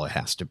as, well, it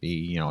has to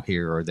be,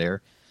 here or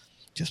there.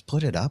 Just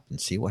put it up and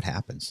see what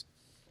happens.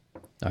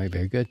 All right,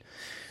 very good.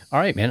 All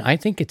right, man, I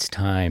think it's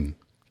time.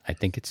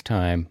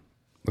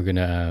 We're going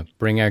to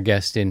bring our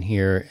guest in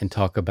here and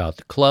talk about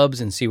the clubs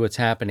and see what's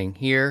happening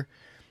here.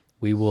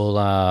 We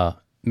will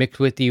mix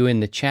with you in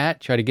the chat,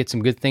 try to get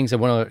some good things. I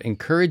want to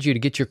encourage you to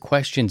get your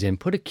questions in.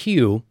 Put a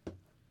queue,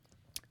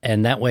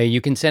 and that way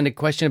you can send a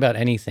question about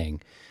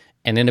anything.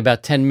 And in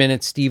about 10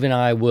 minutes, Steve and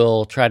I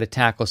will try to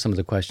tackle some of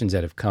the questions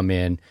that have come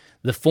in.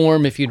 The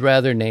form, if you'd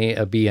rather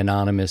be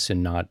anonymous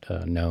and not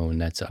known,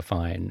 that's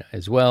fine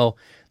as well.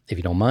 If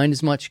you don't mind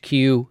as much,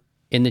 queue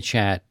in the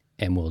chat,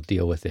 and we'll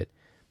deal with it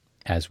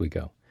as we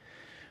go.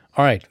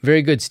 All right,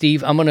 very good,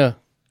 Steve. I'm going to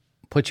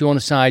put you on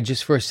the side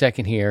just for a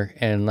second here,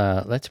 and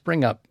let's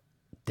bring up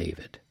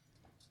David.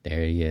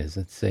 There he is.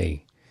 Let's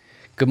see.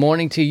 Good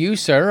morning to you,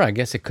 sir. I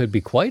guess it could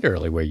be quite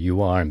early where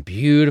you are in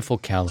beautiful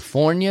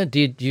California.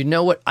 Did you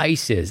know what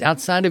ice is?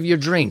 Outside of your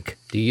drink,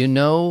 do you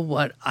know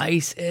what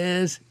ice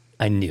is?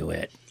 I knew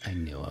it.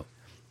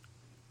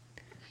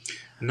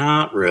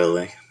 Not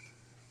really.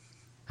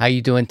 How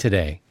you doing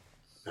today?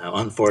 Now,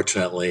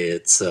 unfortunately,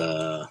 it's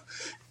doing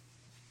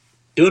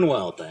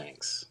well,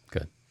 thanks.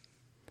 Good.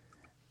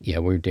 Yeah,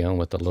 we're dealing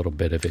with a little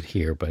bit of it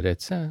here, but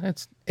it's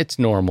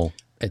normal.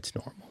 It's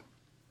normal.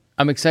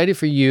 I'm excited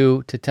for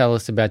you to tell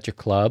us about your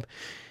club.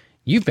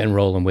 You've been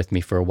rolling with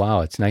me for a while.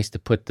 It's nice to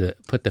put the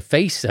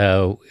face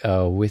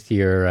with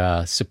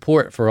your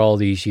support for all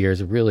these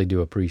years. I really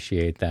do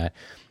appreciate that.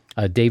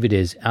 David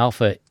is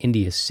Alpha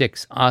India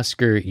 6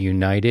 Oscar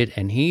United,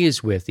 and he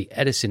is with the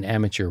Edison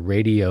Amateur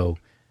Radio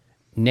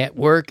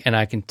Network. And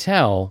I can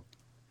tell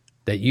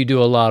that you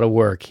do a lot of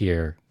work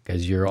here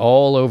because you're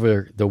all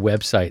over the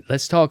website.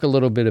 Let's talk a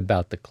little bit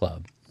about the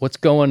club. What's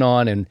going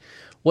on and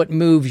what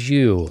moves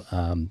you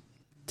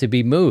to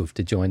be moved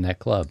to join that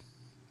club?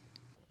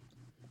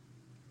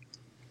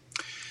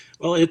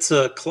 Well, it's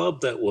a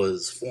club that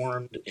was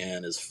formed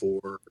and is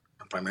for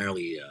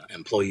primarily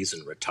employees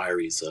and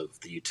retirees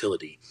of the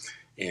utility.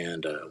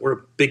 And we're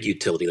a big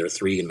utility. There are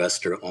 3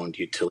 investor-owned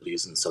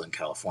utilities in Southern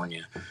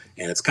California.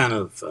 And it's kind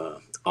of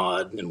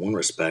odd in one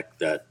respect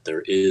that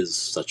there is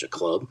such a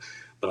club.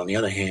 But on the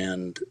other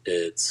hand,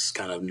 it's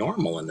kind of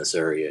normal in this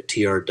area.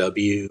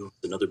 TRW,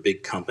 another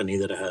big company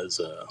that has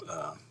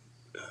a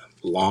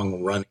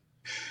long-running,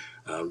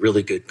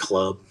 really good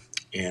club.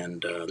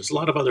 And there's a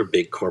lot of other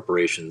big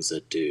corporations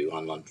that do.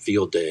 On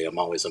field day, I'm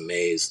always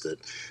amazed that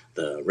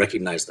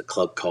recognize the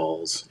club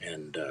calls,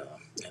 and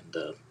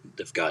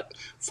they've got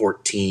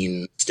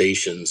 14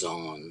 stations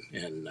on,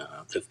 and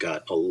they've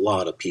got a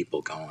lot of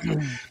people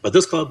going. But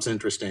this club's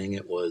interesting.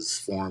 It was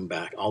formed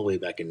all the way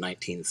back in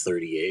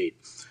 1938,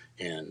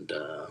 and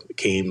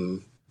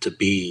came to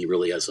be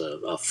really as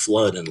a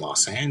flood in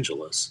Los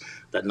Angeles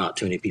that not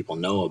too many people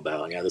know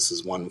about. Yeah, this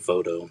is one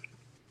photo.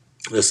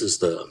 This is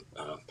the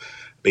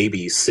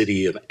baby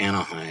city of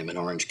Anaheim in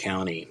Orange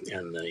County,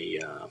 and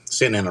the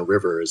Santa Ana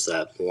River is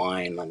that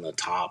line on the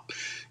top,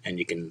 and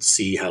you can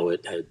see how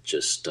it had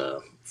just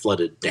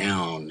flooded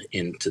down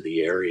into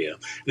the area.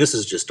 This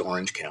is just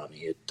Orange County.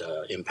 It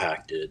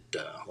impacted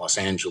Los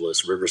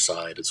Angeles,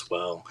 Riverside as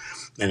well,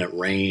 and it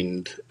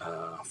rained.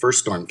 First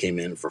storm came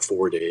in for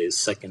 4 days,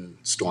 second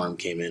storm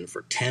came in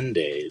for 10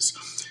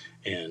 days,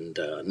 and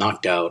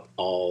knocked out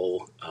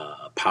all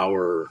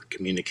power,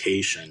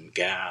 communication,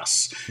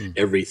 gas,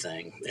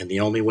 everything. And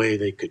the only way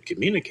they could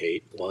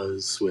communicate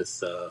was with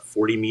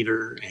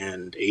 40-meter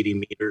and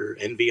 80-meter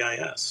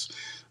NVIS.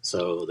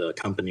 So the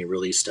company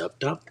really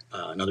stepped up.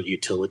 Another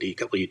utility, a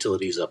couple of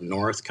utilities up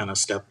north kind of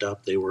stepped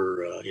up. They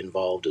were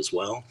involved as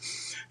well.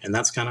 And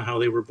that's kind of how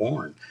they were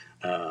born.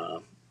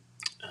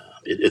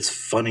 It's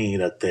funny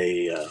that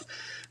they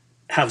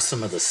have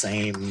some of the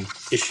same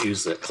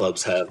issues that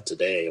clubs have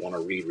today. I want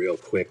to read real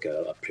quick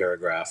a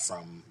paragraph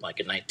from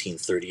like a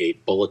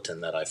 1938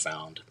 bulletin that I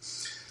found. It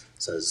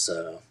says,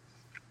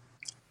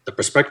 the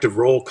prospective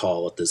roll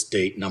call at this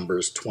date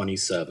numbers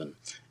 27.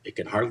 It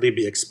can hardly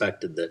be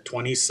expected that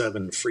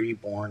 27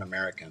 free-born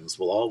Americans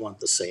will all want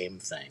the same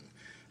thing.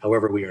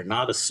 However, we are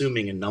not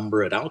assuming a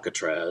number at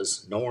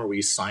Alcatraz, nor are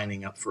we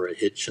signing up for a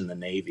hitch in the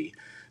Navy.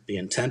 The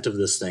intent of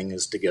this thing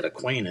is to get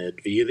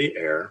acquainted via the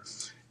air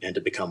and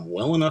to become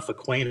well enough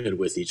acquainted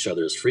with each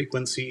other's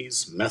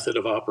frequencies, method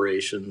of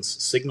operations,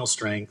 signal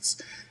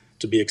strengths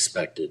to be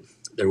expected.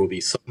 There will be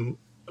some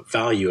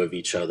value of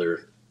each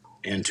other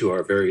and to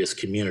our various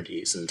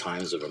communities in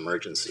times of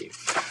emergency.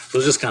 So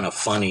it's just kind of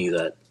funny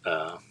that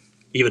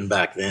even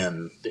back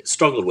then, they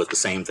struggled with the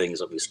same things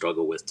that we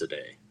struggle with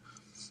today.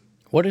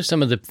 What are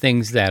some of the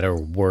things that are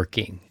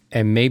working?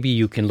 And maybe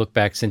you can look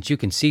back, since you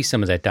can see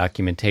some of that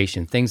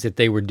documentation, things that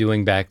they were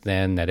doing back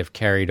then that have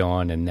carried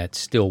on and that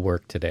still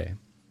work today.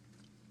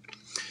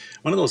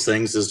 One of those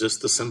things is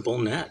just the simple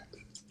net.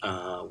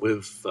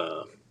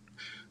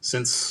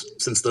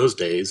 Since those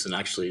days, and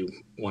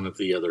actually one of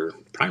the other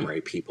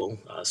primary people,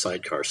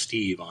 Sidecar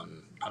Steve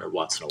on 100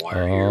 Watts in a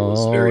Wire here,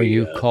 was very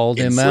you called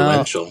him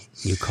influential.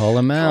 Out. You call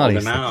him out.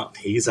 Called him out.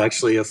 He's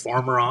actually a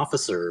former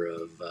officer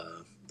of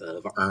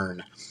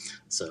EARN,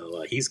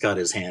 so he's got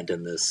his hand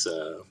in this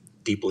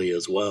deeply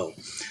as well.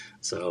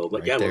 So, but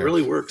right yeah, there. What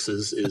really works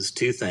is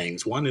two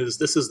things. One is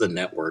this is the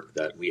network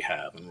that we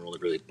have, and we're really,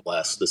 really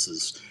blessed.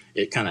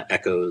 It kind of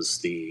echoes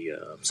the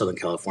Southern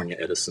California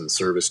Edison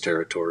service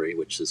territory,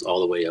 which is all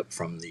the way up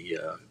from the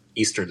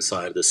eastern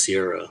side of the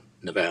Sierra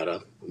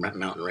Nevada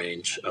mountain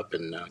range up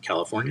in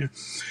California,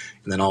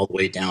 and then all the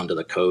way down to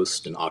the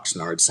coast in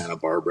Oxnard, Santa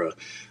Barbara.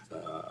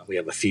 We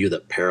have a few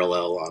that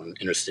parallel on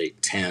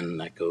Interstate 10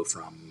 that go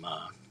from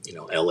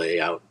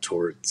LA out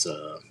towards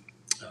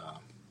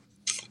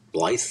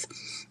Blythe.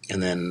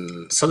 And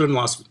then southern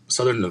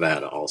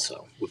Nevada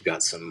also. We've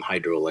got some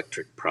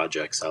hydroelectric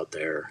projects out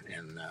there,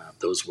 and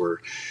those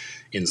were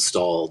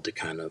installed to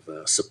kind of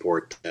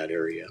support that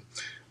area.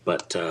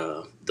 But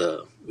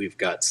we've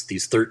got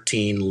these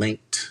 13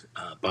 linked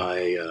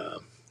by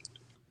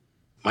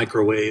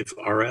microwave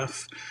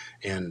RF,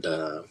 and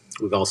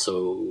we've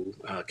also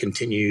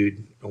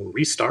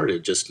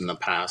restarted just in the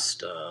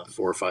past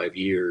 4 or 5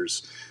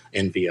 years,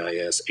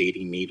 NVIS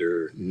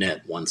 80-meter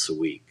net once a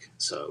week.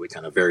 So we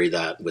kind of vary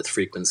that with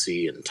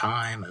frequency and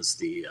time as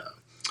the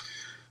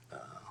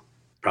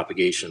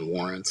propagation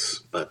warrants,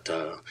 but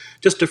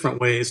just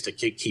different ways to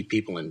keep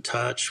people in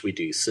touch. We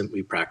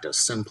practice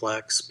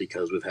simplex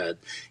because we've had,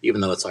 even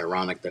though it's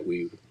ironic that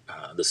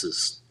this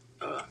is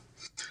a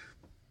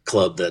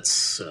club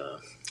that's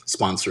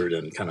sponsored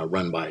and kind of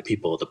run by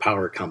people at the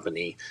power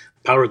company.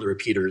 Power of the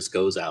repeaters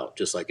goes out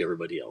just like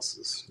everybody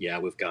else's. Yeah,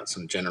 we've got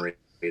some generator,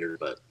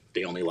 but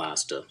they only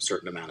last a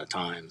certain amount of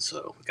time.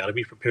 So we've got to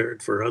be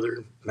prepared for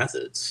other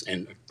methods,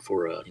 and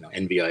for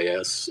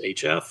NVIS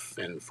HF,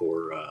 and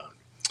for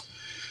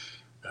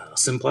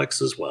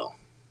simplex as well.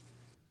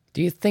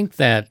 Do you think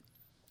that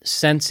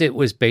since it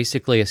was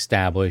basically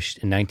established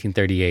in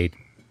 1938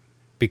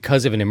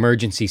 because of an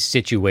emergency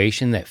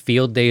situation, that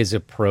field day is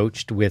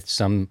approached with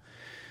some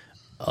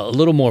a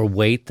little more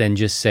weight than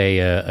just, say,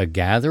 a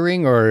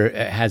gathering, or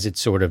has it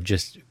sort of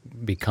just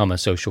become a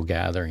social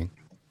gathering?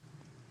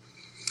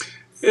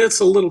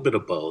 It's a little bit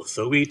of both.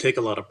 So we take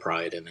a lot of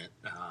pride in it,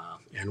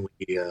 and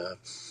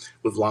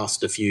we've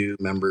lost a few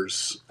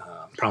members,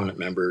 prominent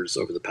members,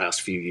 over the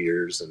past few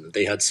years, and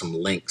they had some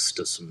links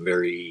to some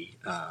very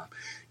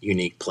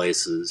unique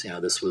places.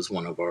 This was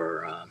one of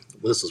our.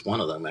 This is one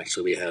of them,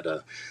 actually. We had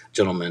a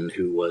gentleman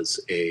who was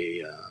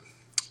a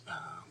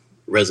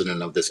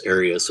resident of this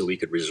area, so we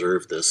could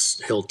reserve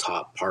this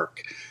hilltop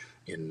park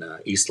in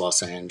East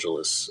Los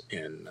Angeles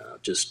and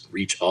just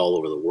reach all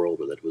over the world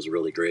with it. It was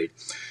really great.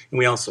 And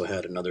we also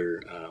had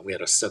we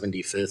had a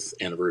 75th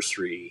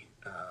anniversary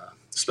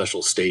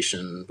special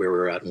station where we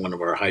were at one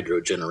of our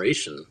hydro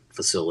generation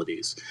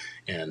facilities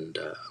and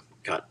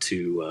got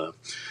to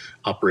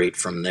operate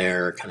from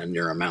there, kind of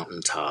near a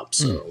mountaintop.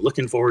 So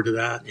looking forward to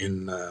that.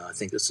 I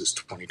think this is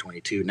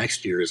 2022.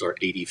 Next year is our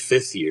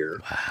 85th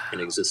year in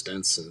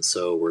existence, and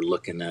so we're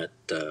looking at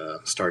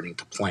starting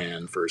to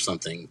plan for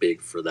something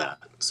big for that.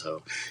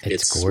 So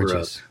it's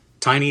gorgeous. We're a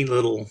tiny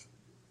little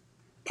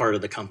part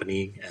of the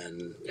company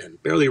and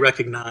barely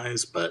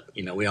recognized, but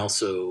we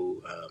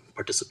also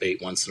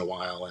participate once in a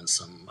while in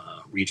some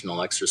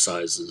regional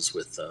exercises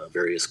with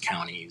various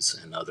counties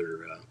and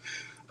other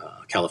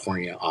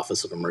California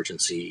Office of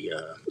Emergency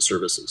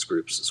Services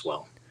groups as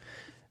well.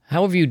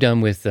 How have you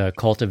done with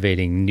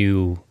cultivating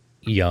new,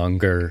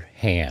 younger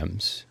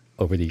hams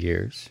over the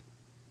years?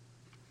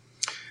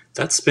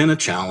 That's been a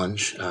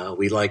challenge.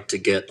 We like to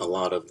get a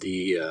lot of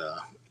the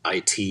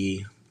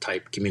IT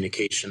type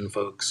communication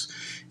folks,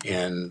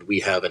 and we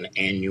have an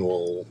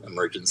annual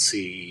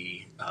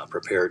emergency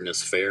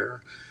preparedness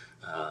fair.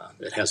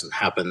 It hasn't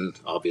happened,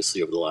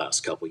 obviously, over the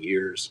last couple of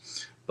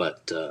years,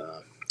 but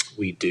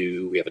we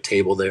have a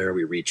table there.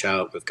 We reach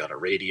out. We've got our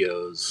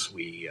radios.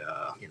 We,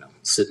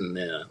 sit in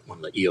one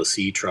of the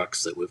EOC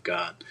trucks that we've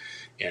got,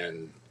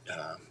 and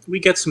we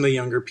get some of the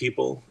younger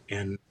people.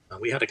 And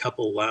we had a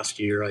couple last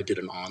year. I did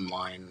an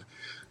online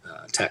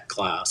tech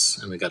class,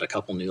 and we got a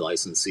couple new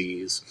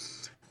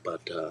licensees.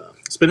 But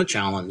it's been a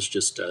challenge,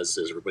 just as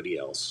everybody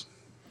else.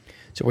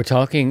 So we're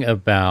talking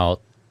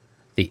about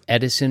the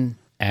Edison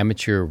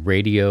Amateur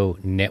Radio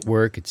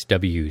Network. It's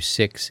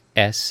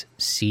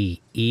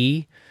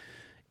W6SCE.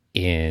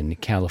 In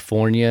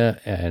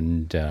California,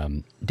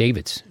 and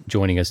David's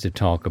joining us to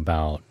talk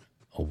about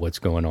what's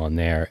going on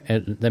there.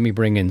 And let me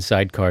bring in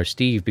Sidecar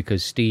Steve,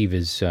 because Steve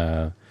was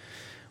a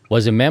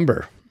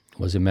member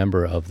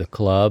of the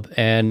club.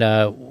 And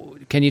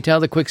can you tell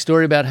the quick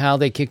story about how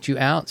they kicked you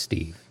out,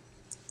 Steve?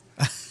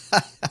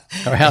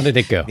 Or how did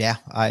it go? Yeah,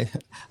 I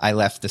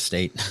left the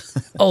state.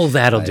 Oh,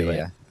 that'll do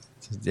it.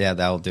 Yeah,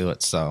 that'll do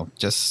it. So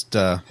just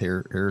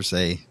here's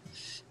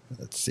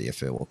let's see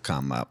if it will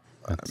come up.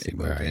 Let's see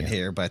move in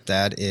here, but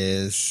that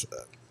is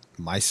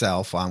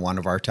myself on one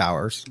of our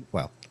towers.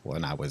 Well,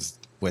 when I was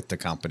with the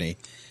company,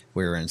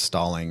 we were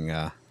installing.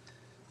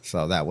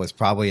 So that was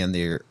probably in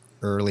the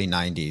early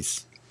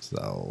 90s.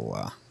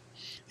 So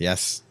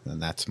yes,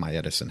 and that's my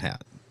Edison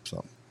hat.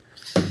 So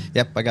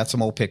yep, I got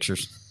some old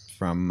pictures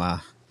from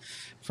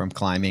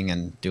climbing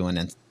and doing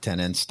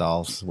antenna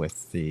installs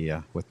with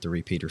the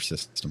repeater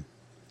system.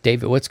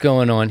 David, what's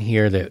going on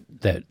here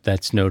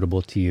that's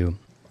notable to you?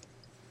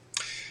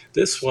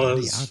 This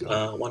was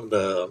one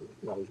of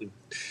we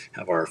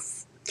have our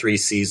 3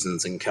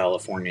 seasons in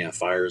California: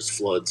 fires,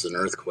 floods, and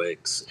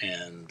earthquakes.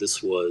 And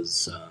this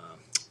was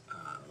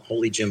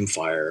Holy Jim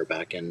Fire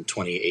back in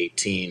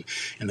 2018.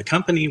 And the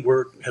company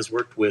has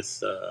worked with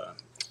the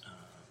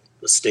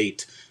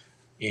state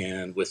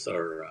and with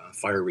our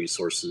fire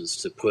resources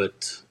to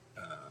put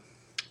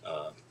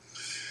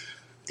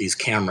these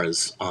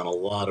cameras on a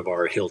lot of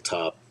our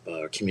hilltop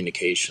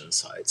communication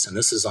sites. And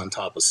this is on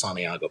top of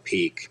Santiago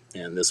Peak.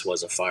 And this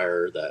was a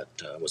fire that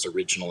was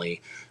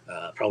originally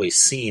probably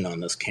seen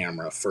on this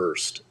camera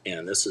first.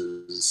 And this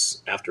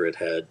is after it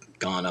had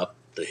gone up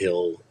the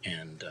hill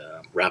and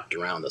wrapped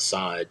around the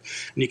side.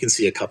 And you can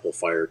see a couple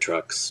fire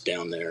trucks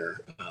down there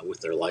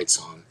with their lights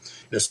on.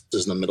 This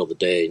is in the middle of the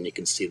day, and you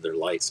can see their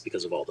lights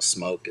because of all the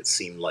smoke. It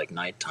seemed like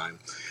nighttime.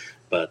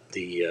 But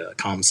the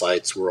comm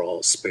sites were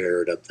all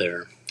spared up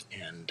there.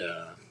 And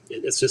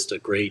it's just a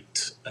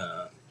great,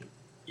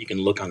 you can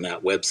look on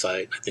that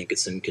website. I think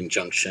it's in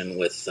conjunction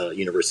with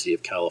University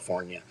of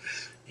California.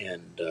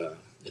 And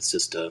it's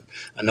just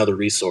another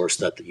resource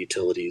that the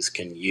utilities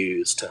can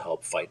use to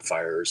help fight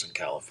fires in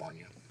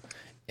California.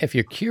 If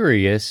you're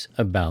curious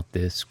about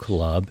this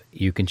club,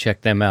 you can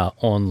check them out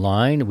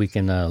online. We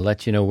can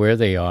let you know where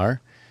they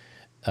are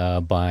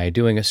by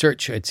doing a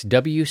search. It's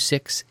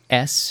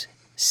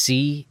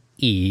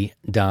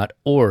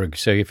W6SCE.org.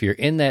 So if you're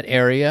in that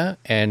area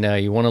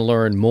and you want to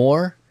learn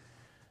more,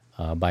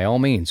 by all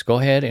means, go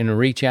ahead and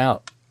reach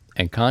out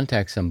and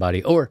contact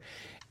somebody. Or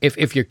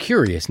if you're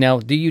curious, now,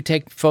 do you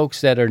take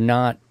folks that are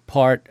not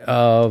part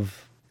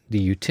of the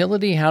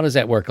utility? How does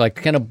that work? Like,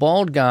 can a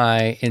bald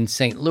guy in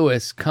St.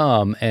 Louis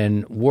come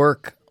and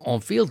work on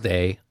field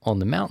day on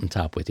the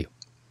mountaintop with you?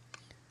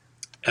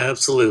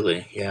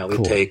 Absolutely. Yeah, we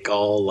Cool. take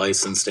all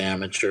licensed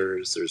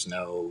amateurs. There's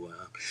no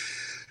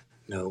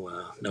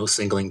No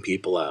singling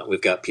people out.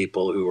 We've got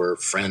people who are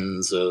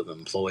friends of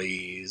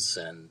employees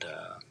and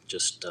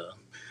just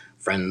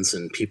friends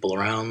and people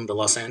around the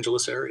Los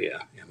Angeles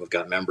area. And we've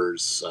got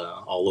members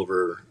all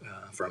over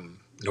from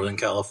Northern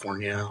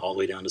California all the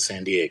way down to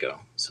San Diego.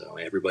 So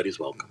everybody's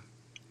welcome.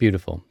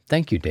 Beautiful.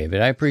 Thank you,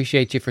 David. I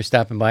appreciate you for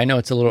stopping by. I know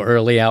it's a little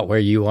early out where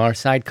you are.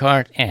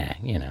 Sidecar,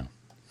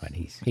 but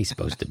he's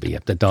supposed to be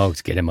up. The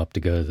dogs get him up to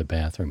go to the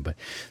bathroom. But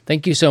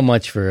thank you so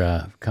much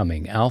for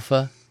coming.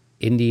 Alpha,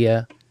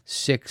 India,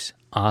 6,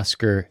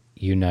 Oscar,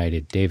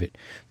 United. David,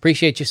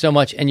 appreciate you so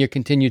much and your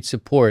continued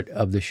support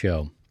of the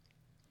show.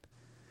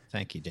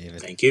 Thank you,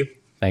 David. Thank you.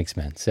 Thanks,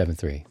 man.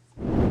 7-3.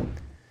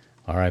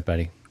 All right,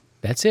 buddy.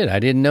 That's it. I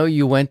didn't know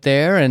you went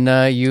there,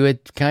 and you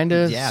had kind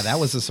of... Yeah, that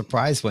was a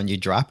surprise when you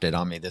dropped it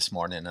on me this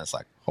morning. I was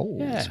like,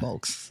 holy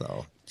smokes.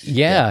 So...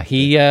 Yeah,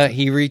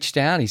 he reached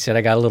out. He said,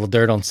 I got a little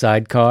dirt on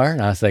Sidecar.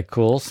 And I was like,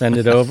 cool, send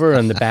it over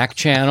on the back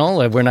channel.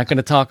 We're not going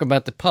to talk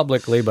about it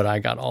publicly, but I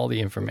got all the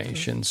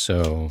information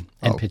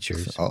and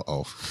pictures.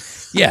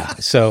 Yeah,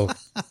 so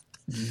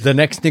the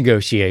next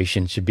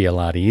negotiation should be a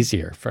lot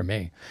easier for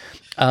me.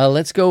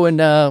 Let's go and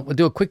we'll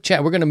do a quick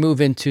chat. We're going to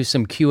move into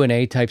some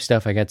Q&A type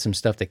stuff. I got some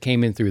stuff that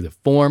came in through the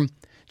form.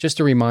 Just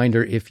a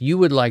reminder, if you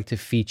would like to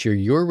feature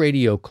your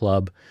radio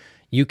club,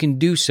 you can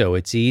do so.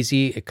 It's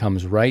easy. It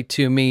comes right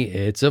to me.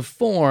 It's a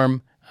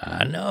form.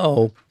 I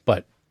know,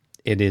 but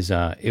it is.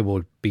 It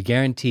will be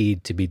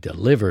guaranteed to be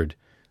delivered,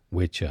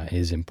 which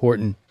is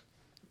important.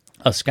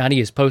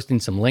 Scotty is posting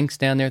some links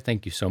down there.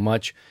 Thank you so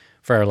much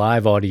for our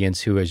live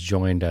audience who has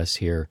joined us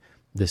here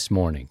this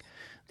morning.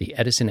 The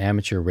Edison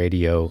Amateur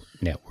Radio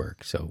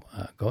Network. So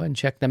go ahead and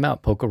check them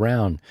out. Poke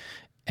around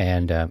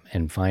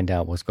and find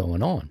out what's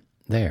going on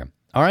there.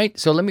 All right,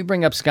 so let me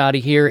bring up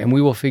Scotty here, and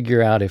we will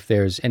figure out if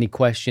there's any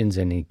questions,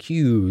 any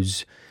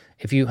cues.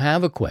 If you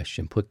have a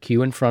question, put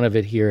Q in front of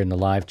it here in the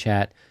live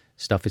chat.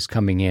 Stuff is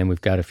coming in.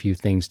 We've got a few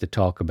things to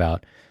talk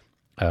about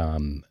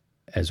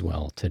as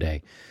well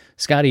today.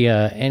 Scotty,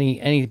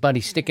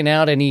 anybody sticking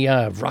out? Any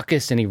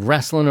ruckus? Any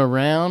wrestling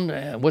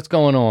around? What's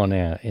going on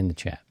in the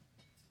chat?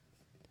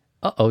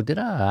 Uh-oh,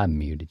 I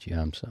muted you.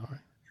 I'm sorry.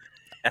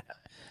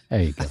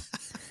 There you go.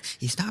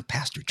 He's not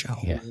Pastor Joe.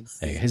 Yeah,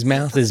 his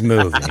mouth is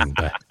moving,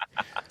 but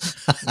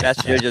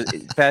Pastor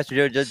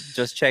Joe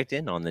just checked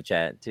in on the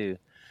chat too.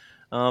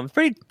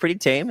 Pretty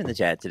tame in the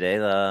chat today.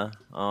 The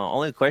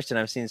only question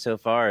I've seen so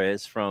far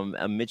is from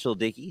Mitchell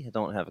Dickey. I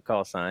don't have a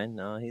call sign.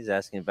 He's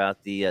asking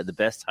about the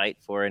best height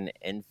for an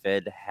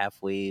end-fed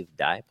half-wave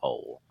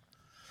dipole.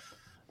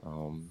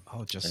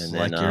 Just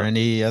like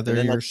any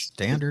other your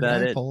standard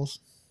dipoles.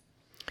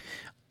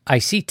 I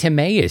see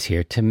Timay is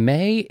here.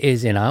 Timay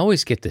is in, I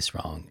always get this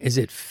wrong. Is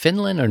it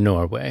Finland or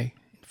Norway?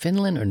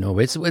 Finland or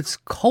Norway? It's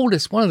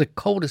coldest, one of the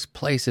coldest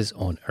places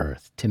on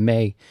Earth.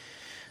 Timay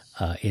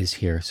is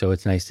here, so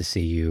it's nice to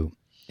see you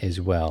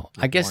as well.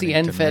 I guess the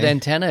end-fed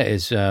antenna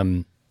is,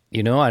 I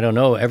don't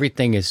know.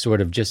 Everything is sort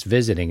of just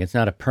visiting. It's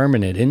not a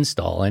permanent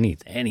install.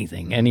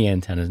 Anything, any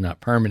antenna is not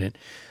permanent.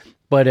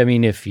 But I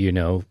mean, if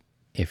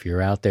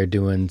you're out there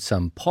doing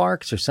some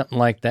parks or something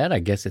like that, I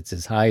guess it's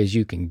as high as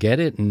you can get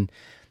it, and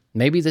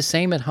maybe the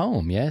same at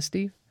home. Yeah,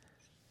 Steve?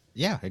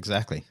 Yeah,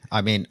 exactly.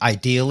 I mean,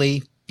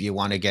 ideally, you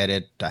want to get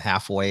it a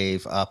half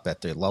wave up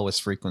at the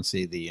lowest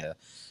frequency the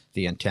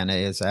antenna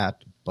is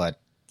at, but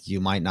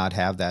you might not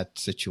have that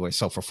situation.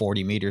 So for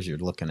 40 meters, you're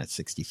looking at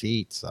 60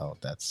 feet, so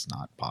that's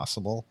not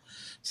possible.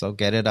 So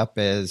get it up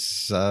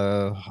as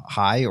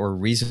high or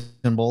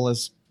reasonable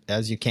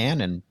as you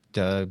can and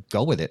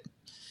go with it.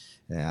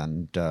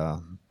 And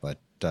but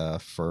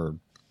for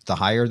the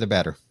higher, the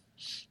better.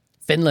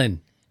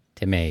 Finland.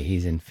 Timay,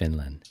 he's in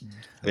Finland.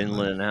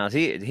 Finland house.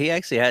 He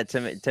actually had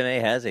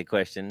Timay has a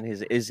question.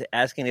 He's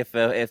asking if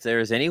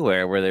there's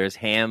anywhere where there's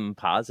ham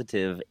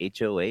positive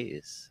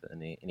HOAs,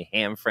 any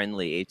ham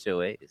friendly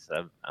HOAs.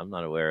 I'm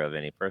not aware of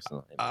any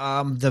personally.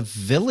 The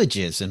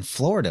Villages in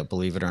Florida,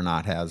 believe it or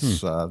not,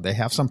 has they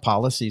have some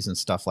policies and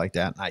stuff like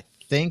that. And I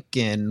think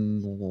in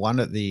one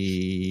of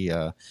the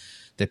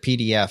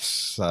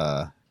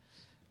PDFs.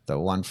 The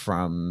one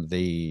from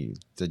the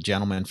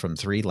gentleman from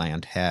Three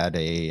Land had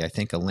I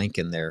think a link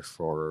in there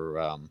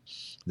for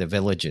the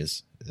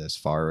Villages as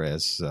far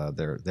as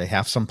they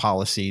have some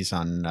policies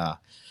on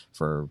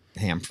for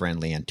ham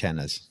friendly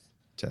antennas.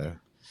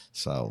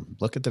 So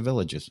look at the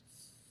Villages.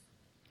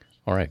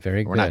 All right,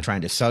 very good. We're not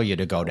trying to sell you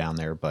to go down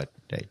there, but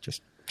hey,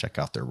 just check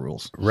out their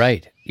rules.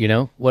 Right.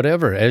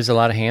 Whatever. There's a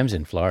lot of hams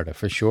in Florida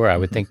for sure. I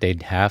would think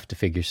they'd have to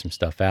figure some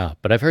stuff out.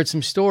 But I've heard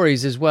some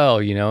stories as well.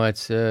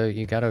 It's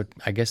you got to,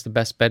 I guess the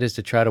best bet is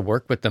to try to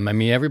work with them. I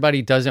mean,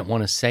 everybody doesn't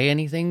want to say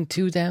anything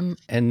to them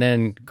and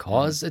then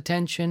cause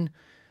attention.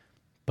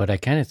 But I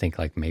kind of think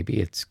like maybe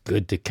it's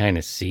good to kind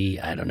of see,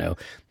 I don't know.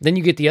 Then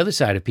you get the other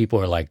side of people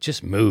who are like,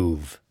 just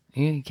move.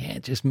 You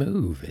can't just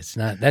move.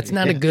 That's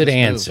not a good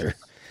answer.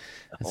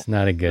 That's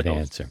not a good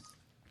answer.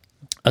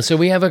 So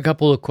we have a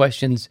couple of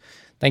questions.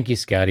 Thank you,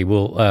 Scotty.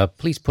 We'll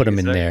please put them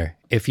in there.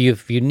 If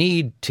you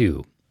need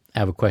to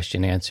have a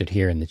question answered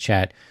here in the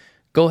chat,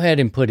 go ahead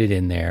and put it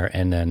in there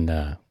and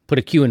then put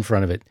a Q in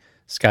front of it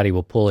Scotty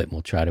will pull it, and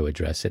we'll try to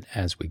address it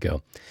as we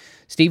go.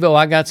 Steve-O,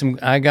 I got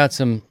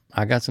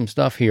some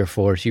stuff here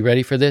for us. You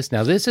ready for this?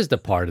 Now, this is the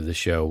part of the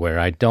show where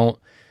I don't.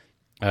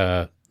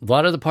 A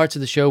lot of the parts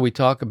of the show we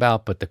talk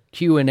about, but the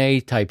Q&A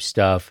type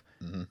stuff,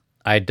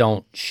 I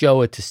don't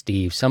show it to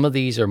Steve. Some of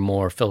these are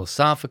more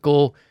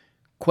philosophical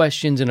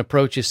questions and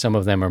approaches. Some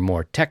of them are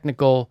more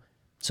technical.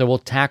 So we'll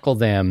tackle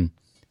them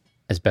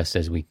as best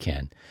as we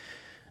can.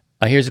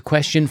 Here's a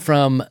question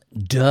from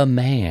Da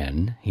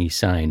Man. He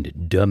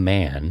signed Da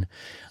Man.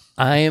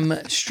 I am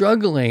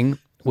struggling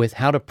with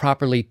how to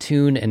properly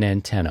tune an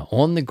antenna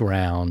on the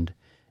ground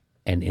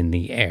and in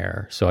the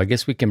air. So I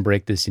guess we can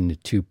break this into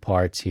two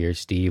parts here,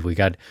 Steve. We've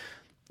got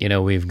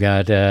trimming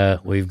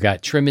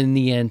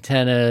the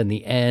antenna and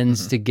the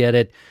ends to get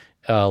it.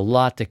 A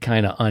lot to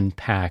kind of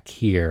unpack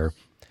here.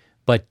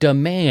 But Da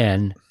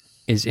Man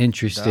is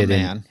interested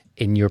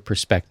in your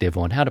perspective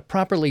on how to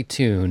properly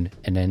tune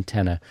an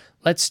antenna.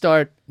 Let's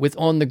start with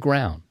on the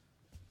ground.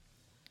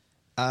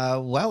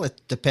 Well,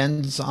 it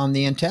depends on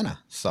the antenna.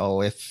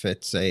 So if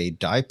it's a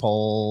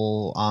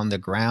dipole on the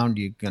ground,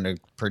 you're going to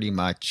pretty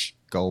much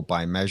go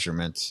by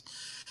measurements,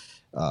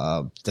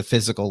 the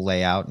physical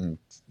layout,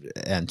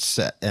 and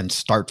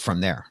start from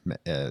there.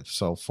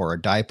 So for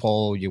a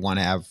dipole, you want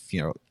to have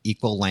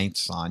equal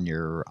lengths on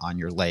your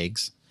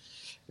legs,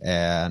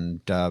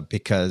 and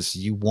because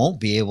you won't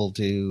be able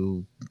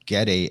to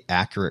get a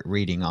accurate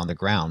reading on the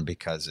ground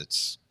because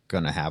it's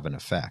going to have an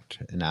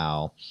effect.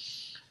 Now,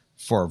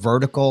 for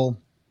vertical,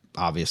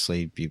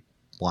 obviously you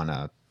want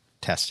to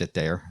test it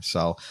there.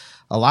 So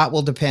a lot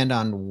will depend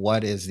on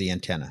what is the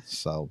antenna.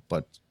 So,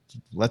 but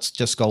let's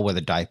just go with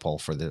a dipole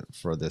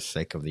for the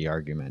sake of the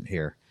argument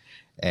here.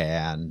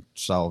 And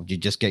so you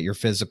just get your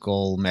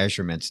physical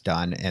measurements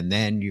done, and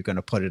then you're going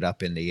to put it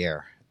up in the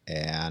air.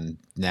 And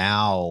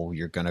now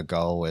you're going to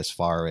go as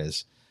far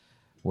as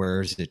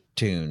where's it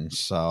tuned.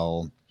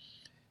 So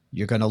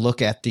you're going to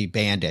look at the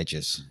band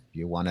edges.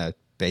 You want to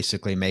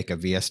basically make a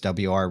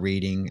VSWR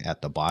reading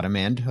at the bottom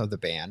end of the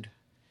band,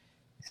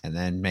 and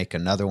then make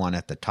another one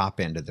at the top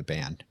end of the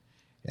band,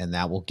 and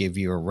that will give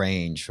you a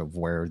range of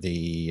where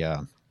the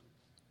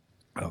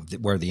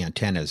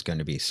antenna is going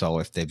to be. So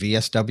if the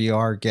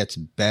VSWR gets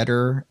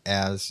better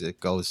as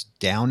it goes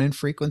down in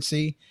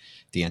frequency,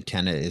 the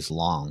antenna is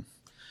long,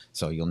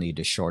 so you'll need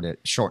to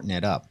shorten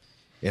it up.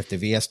 If the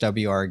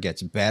VSWR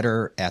gets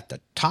better at the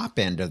top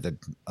end of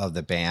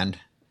the band,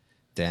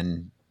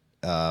 then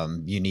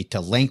you need to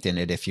lengthen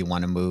it if you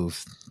want to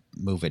move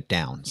it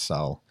down.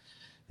 So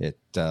it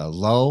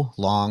low,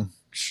 long,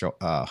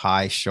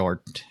 high,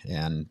 short,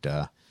 and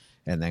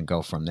then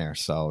go from there.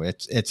 So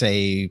it's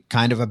a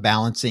kind of a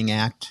balancing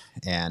act,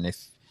 and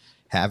if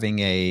having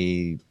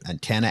a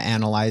antenna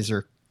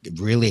analyzer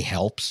really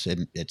helps,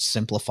 it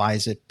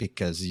simplifies it,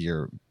 because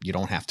you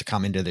don't have to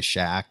come into the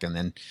shack and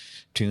then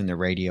tune the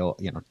radio,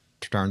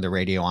 turn the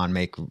radio on,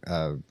 make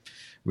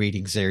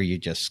readings there. You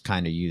just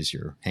kind of use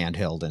your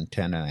handheld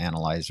antenna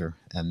analyzer,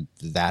 and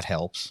that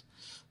helps.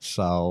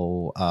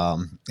 So,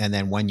 and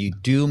then when you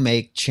do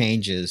make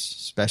changes,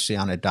 especially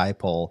on a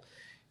dipole,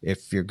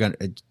 if you're going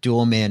to do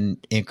them in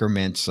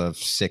increments of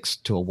 6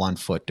 to 1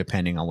 foot,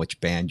 depending on which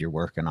band you're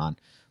working on.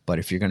 But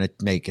if you're going to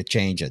make a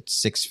change at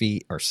 6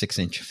 feet or 6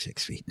 inches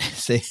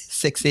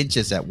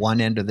at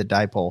one end of the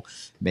dipole,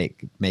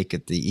 make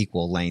it the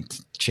equal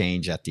length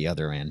change at the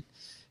other end,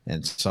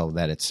 and so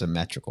that it's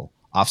symmetrical.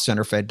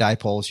 Off-center fed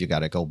dipoles, you got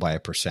to go by a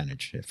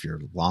percentage. If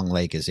your long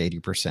leg is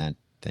 80%,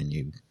 then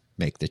you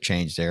make the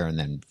change there, and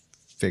then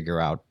figure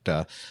out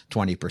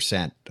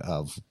 20%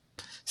 of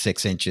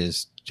 6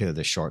 inches to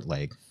the short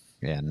leg,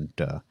 and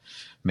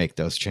make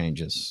those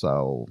changes.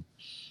 So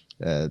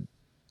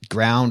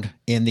ground,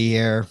 in the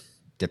air,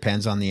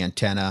 depends on the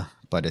antenna,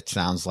 but it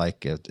sounds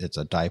like it's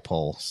a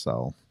dipole.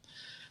 So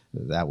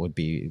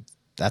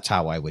that's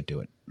how I would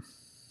do it.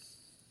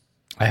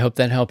 I hope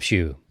that helps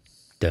you,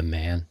 Da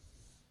Man.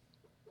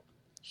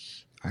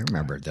 I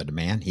remember the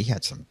man. He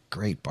had some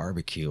great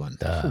barbecue.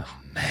 And Man.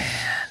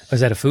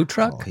 Was that a food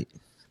truck?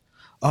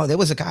 There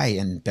was a guy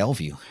in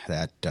Bellevue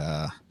that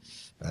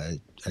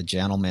a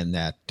gentleman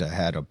that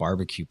had a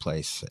barbecue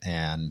place,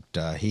 and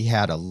he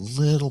had a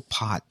little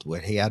pot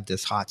where he had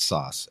this hot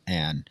sauce,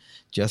 and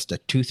just a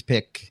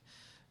toothpick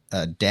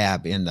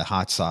dab in the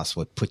hot sauce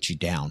would put you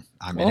down.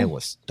 I mean,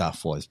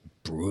 stuff was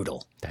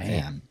brutal.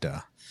 Damn.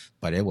 And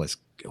but it was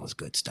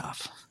good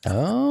stuff.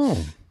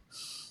 Oh,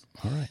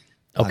 all right.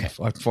 Okay.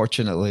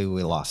 Unfortunately,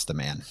 we lost the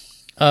man.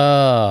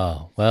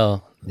 Oh,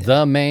 well, yeah.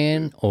 The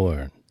man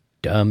or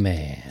Da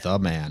Man? The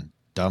man.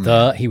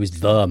 He was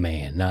the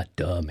man, not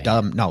Da Man.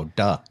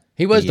 Duh.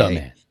 He was Da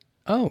Man.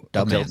 Oh,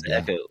 Da Man. Delta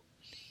Echo.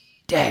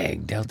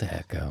 Dang, Delta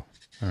Echo.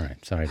 All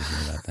right, sorry to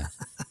hear about that.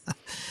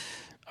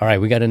 All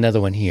right, we got another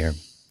one here.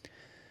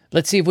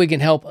 Let's see if we can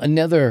help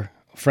another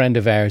friend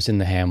of ours in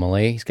the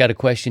Hamley. He's got a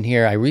question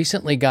here. I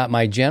recently got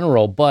my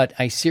general, but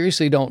I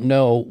seriously don't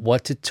know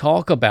what to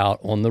talk about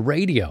on the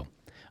radio.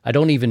 I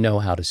don't even know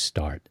how to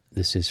start.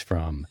 This is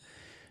from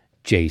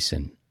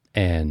Jason.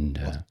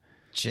 And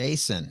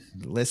Jason,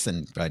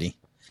 listen, buddy.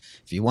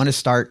 If you want to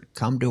start,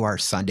 come to our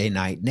Sunday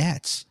night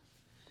nets.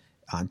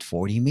 on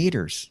 40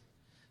 meters,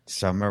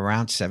 somewhere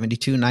around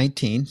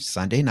 7219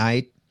 Sunday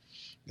night,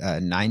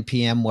 9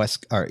 p.m.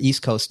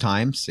 East Coast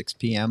time, 6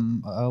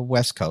 p.m.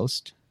 West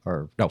Coast,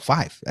 or no,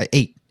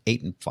 8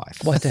 and 5.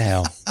 What the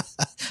hell?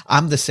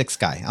 I'm the 6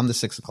 guy. I'm the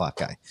 6 o'clock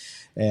guy,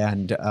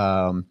 and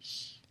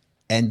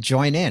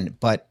join in.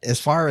 But as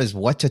far as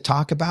what to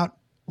talk about,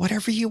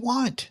 whatever you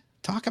want.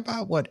 Talk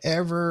about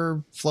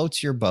whatever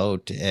floats your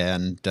boat,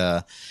 and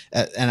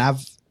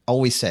I've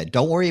always said,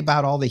 don't worry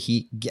about all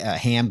the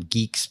ham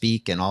geek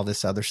speak and all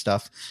this other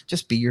stuff.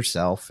 Just be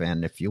yourself,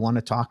 and if you want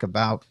to talk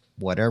about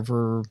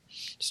whatever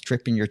is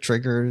tripping your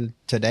trigger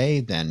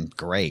today, then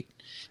great.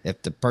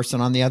 If the person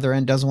on the other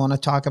end doesn't want to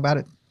talk about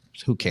it,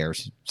 who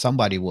cares?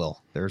 Somebody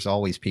will. There's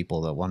always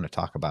people that want to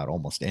talk about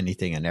almost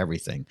anything and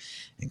everything,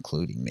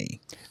 including me.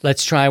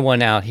 Let's try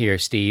one out here,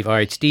 Steve. All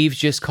right, Steve's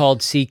just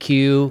called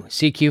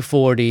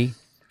CQ40,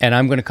 and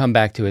I'm going to come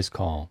back to his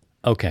call.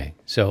 Okay,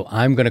 so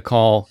I'm going to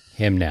call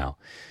him now.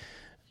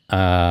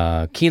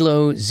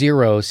 Kilo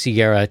 0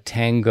 Sierra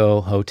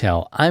Tango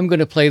Hotel. I'm going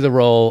to play the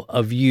role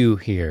of you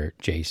here,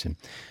 Jason.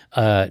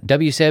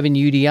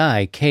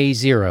 W7UDI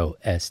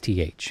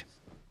K0STH.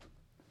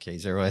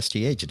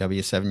 K0STH,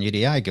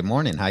 W7UDI. Good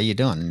morning. How you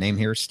doing? Name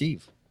here is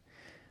Steve.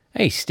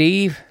 Hey,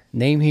 Steve.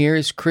 Name here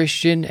is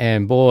Christian,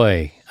 and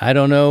boy, I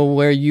don't know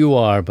where you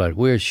are, but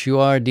we're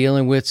sure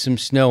dealing with some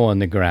snow on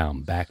the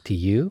ground. Back to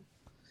you.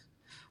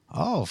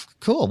 Oh,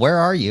 cool. Where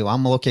are you?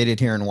 I'm located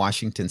here in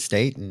Washington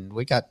State, and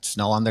we got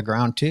snow on the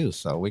ground too.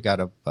 So we had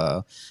a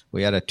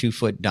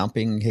 2-foot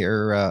dumping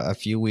here a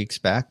few weeks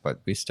back, but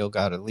we still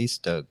got at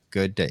least a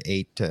good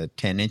 8 to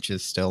 10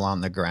 inches still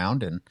on the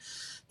ground, and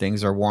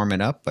things are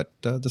warming up, but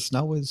the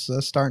snow is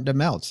starting to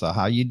melt. So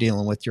how are you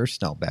dealing with your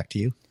snow? Back to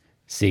you.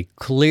 See,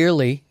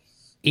 clearly,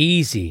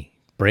 easy.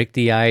 Break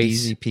the ice,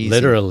 Easy peasy.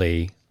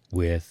 literally,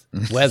 with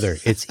weather.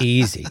 It's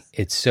easy.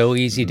 It's so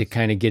easy to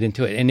kind of get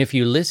into it. And if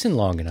you listen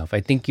long enough,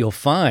 I think you'll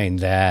find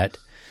that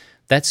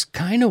that's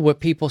kind of what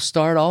people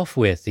start off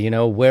with. You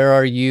know, where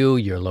are you,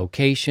 your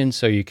location,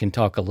 so you can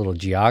talk a little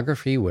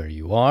geography, where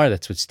you are.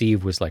 That's what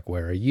Steve was like,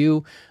 where are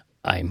you?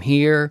 I'm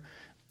here.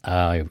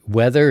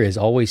 Weather is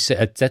always,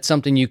 that's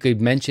something you could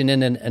mention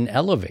in an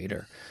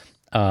elevator.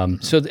 And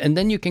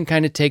then you can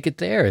kind of take it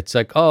there. It's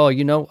like, oh,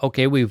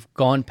 okay, we've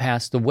gone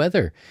past the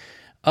weather.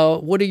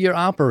 What are your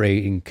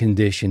operating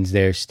conditions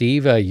there,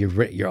 Steve?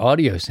 Your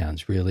audio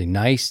sounds really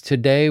nice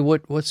today.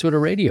 What sort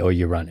of radio are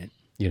you running?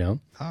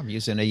 I'm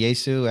using a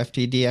Yaesu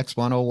FTDX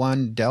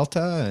 101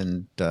 Delta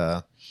and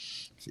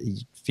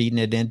feeding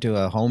it into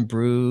a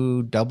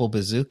homebrew double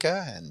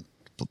bazooka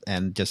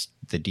and just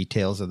the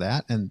details of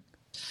that, and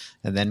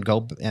then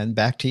go and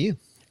back to you.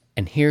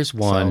 And here's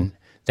one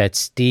that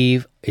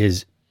Steve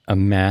is a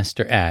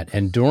master at.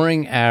 And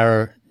during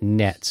our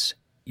nets,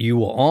 you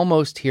will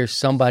almost hear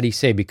somebody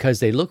say, because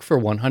they look for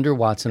 100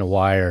 watts in a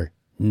wire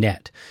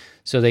net,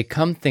 so they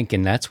come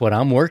thinking that's what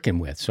I'm working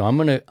with. So I'm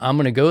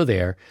gonna go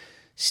there.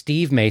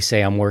 Steve may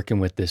say, I'm working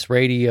with this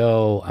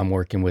radio, I'm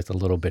working with a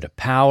little bit of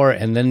power,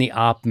 and then the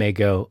op may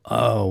go,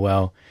 oh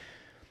well,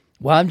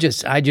 I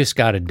just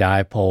got a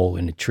dipole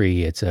in a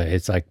tree. It's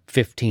like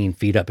 15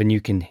 feet up, and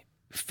you can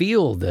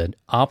feel the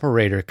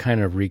operator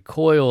kind of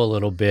recoil a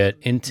little bit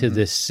into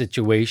this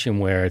situation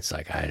where it's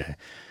like, I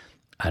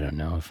don't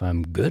know if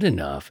I'm good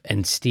enough.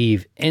 And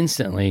Steve,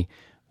 instantly,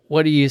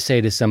 what do you say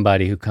to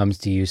somebody who comes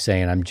to you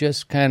saying, I'm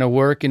just kind of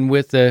working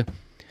with a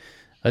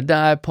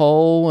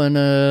dipole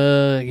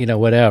and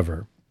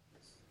whatever?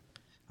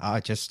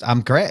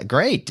 I'm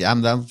great.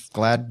 I'm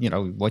glad,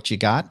 what you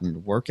got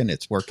and working.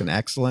 It's working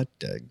excellent.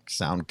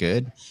 Sound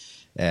good.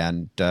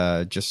 And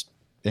just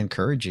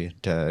encourage you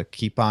to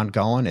keep on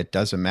going. It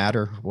doesn't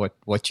matter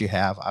what you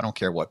have. I don't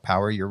care what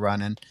power you're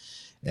running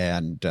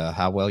and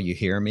how well you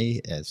hear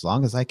me. As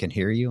long as I can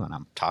hear you and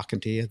I'm talking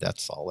to you,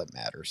 that's all that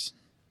matters.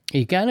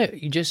 You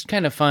just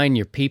kind of find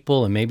your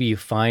people, and maybe you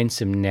find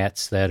some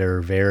nets that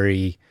are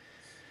very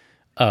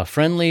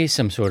friendly,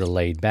 some sort of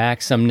laid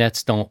back. Some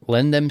nets don't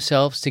lend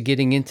themselves to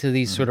getting into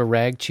these sort of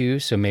rag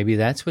chews, so maybe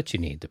that's what you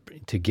need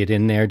to get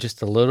in there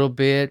just a little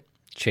bit,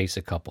 chase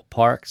a couple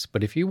parks.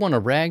 But if you want to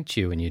rag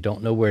chew and you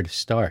don't know where to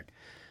start,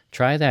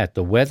 try that.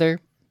 The weather,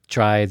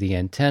 try the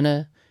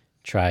antenna,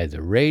 try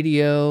the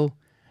radio,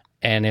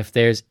 and if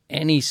there's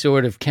any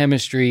sort of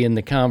chemistry in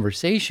the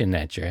conversation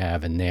that you're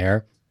having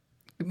there,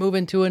 move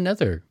into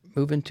another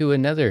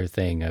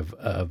thing of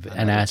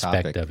an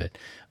aspect topic of it,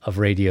 of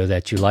radio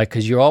that you like,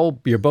 because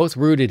you're both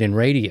rooted in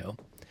radio,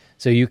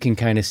 so you can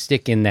kind of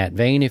stick in that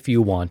vein if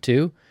you want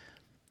to,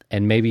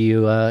 and maybe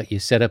you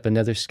set up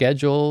another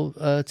schedule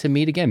to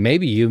meet again.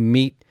 Maybe you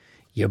meet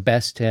your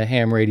best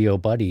ham radio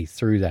buddy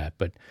through that.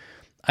 But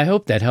I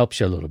hope that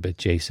helps you a little bit,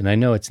 Jason. I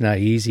know it's not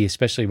easy,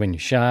 especially when you're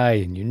shy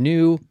and you're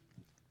new,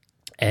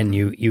 and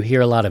you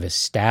hear a lot of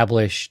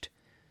established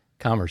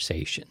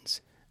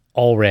conversations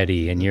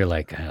already, and you're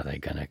like, are they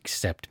going to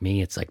accept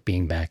me? It's like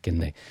being back in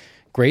the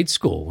grade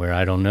school where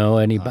I don't know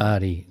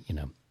anybody.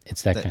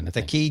 It's that kind of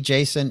thing. The key,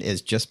 Jason,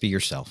 is just be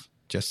yourself.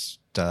 Just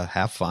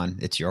have fun.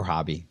 It's your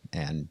hobby,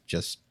 and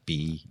just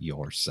be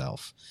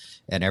yourself,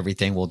 and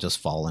everything will just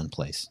fall in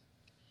place.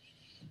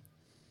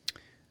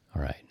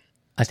 All right.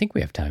 I think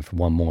we have time for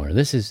one more.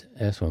 This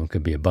one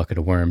could be a bucket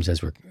of worms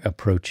as we're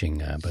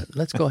approaching, but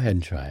let's go ahead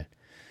and try it.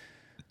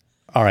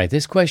 All right.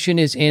 This question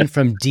is in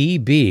from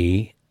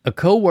DB. A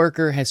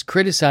coworker has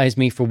criticized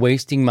me for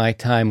wasting my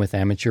time with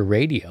amateur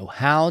radio.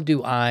 How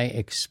do I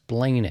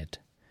explain it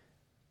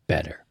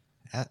better?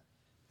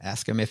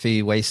 Ask him if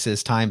he wastes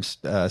his time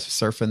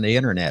surfing the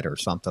internet or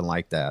something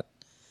like that.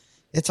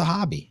 It's a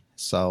hobby,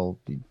 so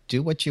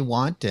do what you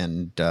want.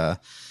 And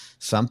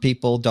some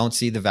people don't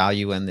see the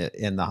value in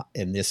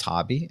this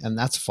hobby, and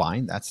that's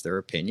fine. That's their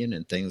opinion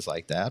and things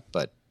like that.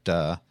 But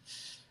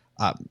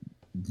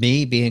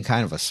me being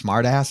kind of a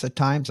smart ass at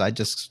times, I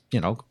just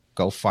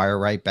go fire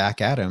right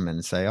back at him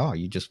and say, "Oh,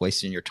 you just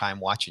wasting your time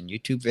watching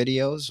YouTube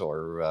videos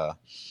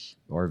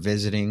or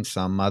visiting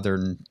some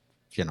other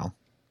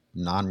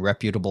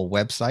non-reputable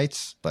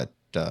websites, but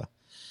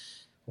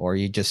or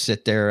you just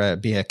sit there,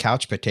 be a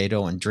couch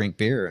potato and drink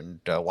beer and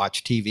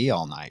watch TV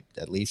all night.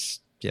 At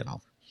least,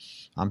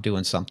 I'm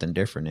doing something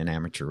different in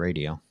amateur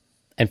radio."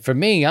 And for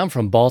me, I'm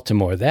from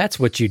Baltimore. That's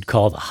what you'd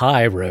call the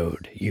high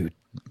road. You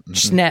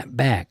snap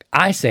back.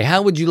 I say,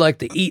 how would you like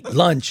to eat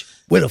lunch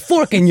with a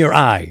fork in your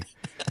eye?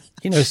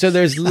 So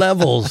there's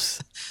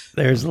levels.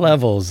 There's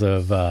levels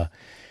of, but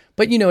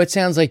it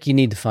sounds like you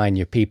need to find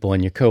your people,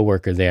 and your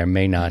coworker there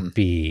may not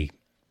be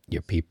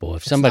your people.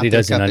 If somebody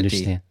doesn't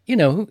understand,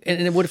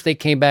 and what if they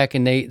came back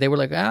and they were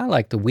like, I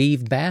like to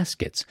weave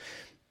baskets.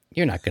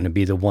 You're not going to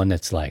be the one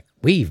that's like,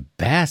 weave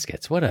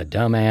baskets. What a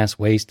dumbass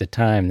waste of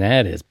time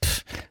that is.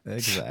 Pfft.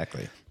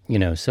 Exactly.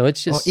 So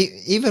it's just. Well,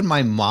 even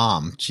my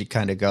mom,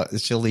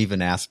 she'll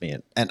even ask me,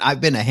 and I've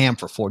been a ham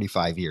for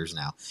 45 years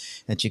now.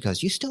 And she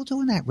goes, "You still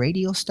doing that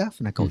radio stuff?"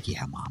 And I go,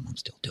 "Yeah, Mom, I'm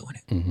still doing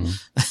it."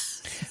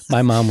 Mm-hmm.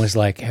 My mom was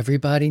like,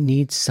 everybody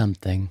needs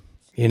something,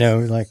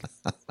 like,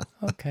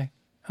 okay.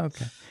 Oh,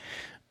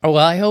 well,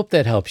 I hope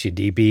that helps you,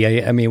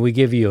 DB. I mean, we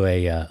give you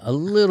a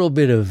little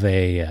bit of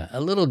a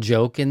little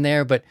joke in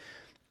there, but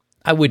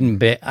I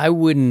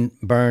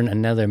wouldn't burn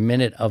another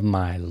minute of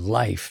my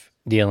life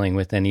dealing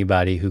with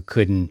anybody who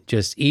couldn't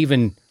just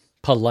even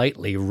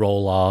politely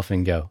roll off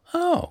and go,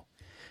 "Oh,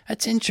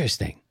 that's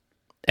interesting,"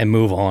 and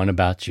move on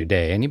about your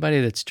day. Anybody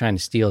that's trying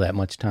to steal that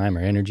much time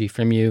or energy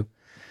from you,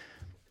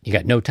 you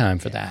got no time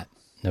for that.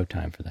 No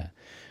time for that.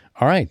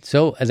 All right,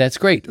 so that's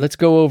great. Let's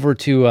go over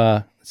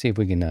to see if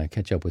we can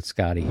catch up with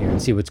Scotty here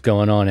and see what's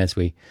going on as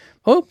we.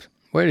 Oops,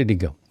 where did he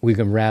go? We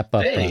can wrap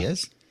up. There he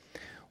is.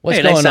 What's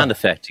hey, going nice on? sound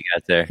effect you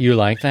got there. You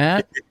like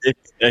that?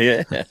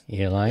 Yeah.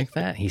 You like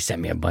that? He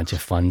sent me a bunch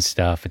of fun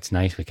stuff. It's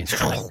nice. We can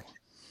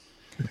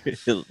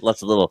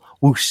Lots of little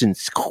whoosh and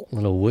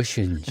little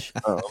whooshings.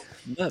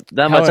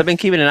 Not much. I've been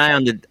keeping an eye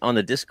on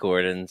the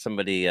Discord, and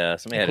somebody had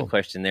a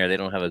question there. They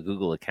don't have a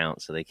Google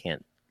account, so they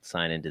can't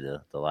sign into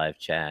the live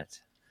chat.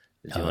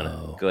 Did you want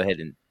to go ahead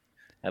and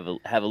have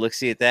a look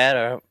see at that?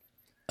 Or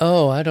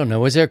Oh, I don't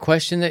know. Was there a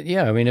question that?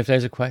 Yeah, I mean, if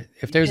there's a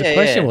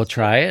question, we'll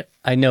try it.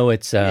 I know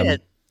it's.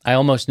 I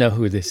almost know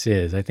who this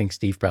is. I think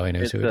Steve probably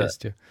knows who it is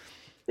too.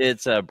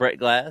 It's Brett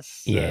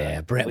Glass.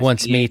 Yeah, Brett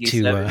wants me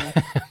to.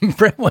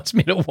 Brett wants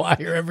me to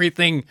wire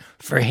everything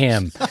for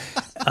him.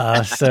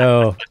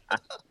 So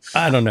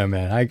I don't know,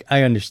 man.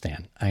 I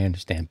understand.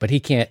 But he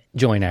can't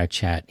join our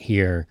chat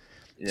here,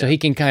 so he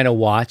can kind of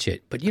watch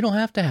it. But you don't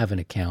have to have an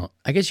account.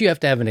 I guess you have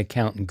to have an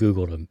account in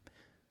Google to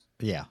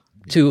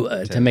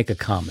make a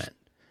comment.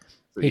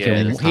 He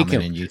can in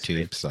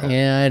YouTube. So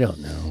yeah, I don't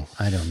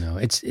know.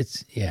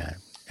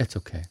 It's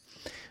okay.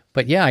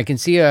 But yeah, I can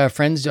see our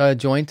friends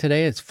joined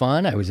today. It's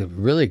fun. It was a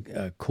really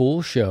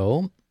cool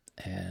show.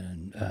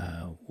 And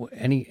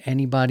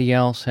anybody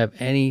else have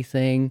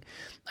anything?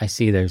 I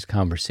see there's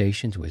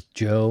conversations with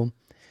Joe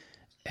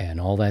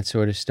and all that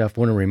sort of stuff.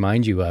 I want to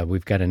remind you,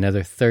 we've got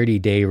another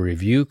 30-day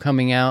review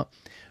coming out.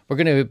 We're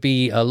going to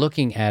be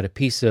looking at a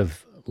piece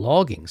of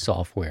logging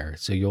software.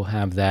 So you'll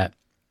have that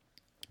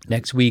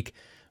next week.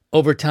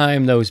 Over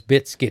time, those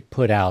bits get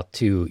put out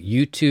to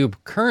YouTube.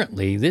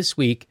 Currently, this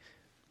week,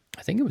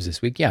 I think it was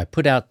this week, I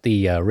put out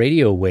the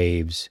Radio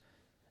Waves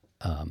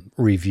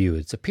review.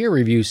 It's a peer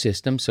review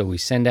system, so we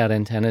send out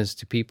antennas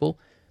to people.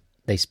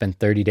 They spend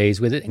 30 days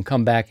with it and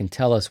come back and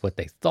tell us what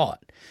they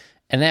thought.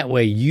 And that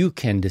way you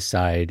can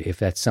decide if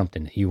that's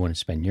something that you want to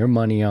spend your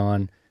money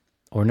on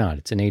or not.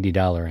 It's an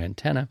 $80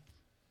 antenna.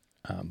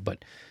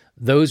 But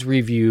those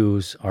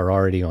reviews are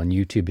already on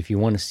YouTube. If you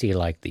want to see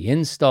like the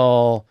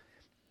install,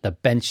 the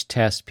bench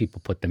test,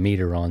 people put the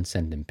meter on,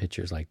 send in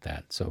pictures like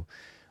that. So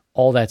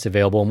all that's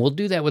available. And we'll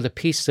do that with a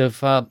piece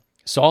of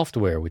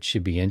software, which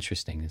should be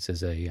interesting. This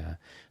is I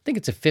think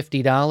it's a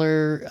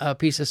 $50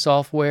 piece of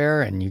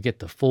software, and you get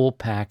the full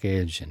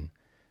package, and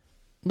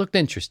looked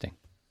interesting.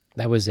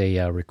 That was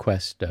a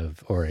request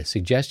or a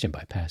suggestion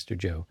by Pastor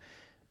Joe,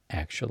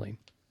 actually.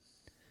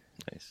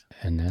 Nice.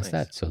 And that's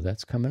that. So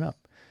that's coming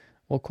up.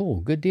 Well,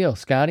 cool. Good deal,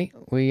 Scotty.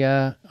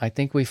 I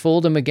think we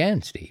fooled him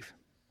again, Steve.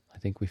 I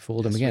think we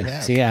fooled him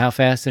again. See how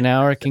fast an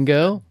hour can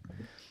go?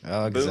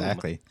 Oh,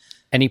 exactly. Boom.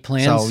 Any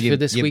plans for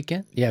this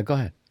weekend? Yeah, go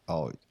ahead.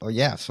 Oh,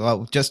 yeah.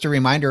 So just a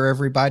reminder,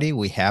 everybody,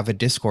 we have a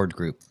Discord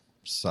group.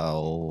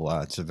 So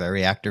it's a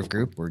very active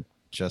group. We're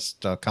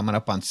just coming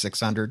up on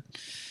 600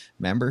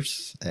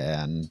 members,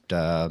 and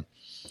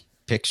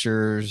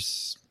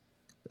pictures,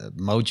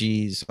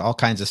 emojis, all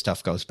kinds of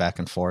stuff goes back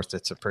and forth.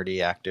 It's a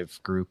pretty active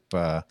group,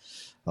 a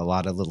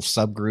lot of little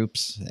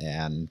subgroups,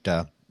 and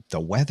the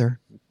weather.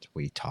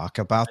 We talk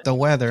about the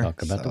weather.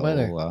 The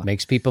weather.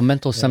 Makes people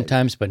mental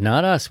sometimes, but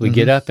not us. We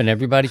get up and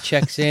everybody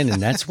checks in,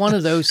 and that's one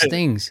of those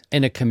things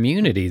in a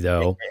community,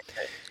 though.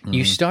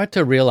 You start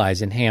to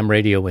realize in ham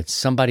radio when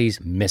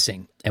somebody's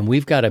missing, and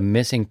we've got a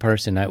missing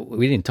person.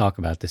 We didn't talk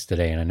about this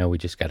today, and I know we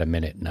just got a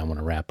minute, and I want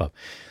to wrap up.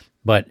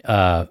 But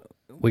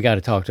we got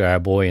to talk to our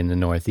boy in the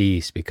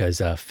Northeast,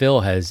 because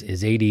Phil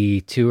is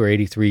 82 or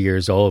 83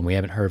 years old, and we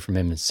haven't heard from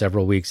him in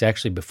several weeks,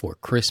 actually before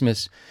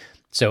Christmas.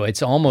 So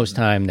it's almost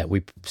time that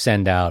we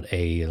send out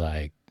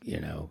a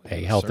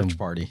health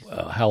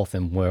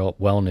and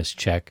wellness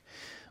check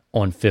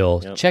on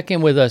Phil. Yep. Check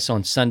in with us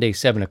on Sunday,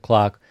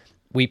 7:00.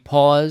 We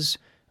pause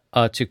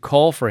to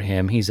call for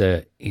him. He's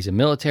a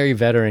military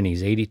veteran.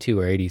 He's 82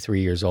 or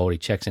 83 years old. He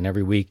checks in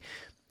every week,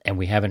 and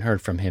we haven't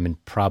heard from him in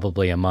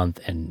probably a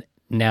month. And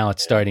now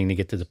it's starting to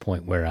get to the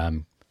point where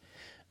I'm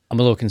a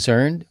little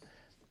concerned.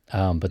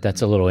 But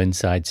that's a little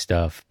inside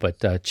stuff.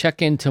 But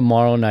check in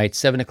tomorrow night,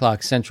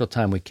 7:00 Central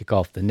Time. We kick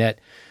off the net.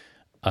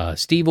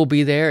 Steve will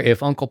be there.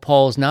 If Uncle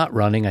Paul's not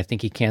running, I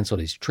think he canceled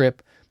his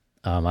trip.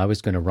 I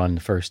was going to run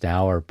the first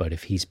hour, but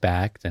if he's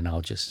back, then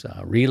I'll just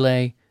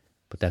relay.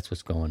 But that's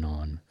what's going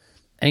on.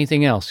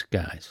 Anything else,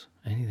 guys?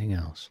 Anything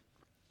else?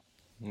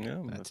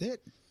 No, that's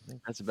it. I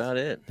think that's about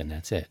it. Then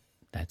that's it.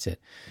 That's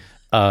it.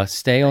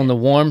 Stay on the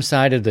warm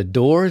side of the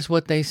door is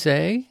what they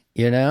say,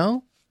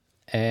 and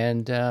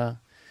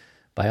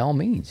by all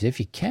means, if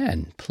you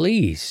can,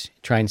 please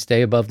try and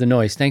stay above the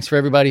noise. Thanks for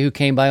everybody who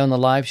came by on the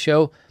live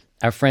show.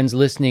 Our friends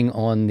listening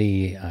on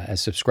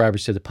as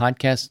subscribers to the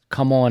podcast,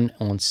 come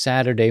on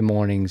Saturday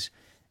mornings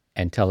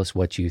and tell us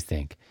what you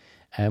think.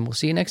 And we'll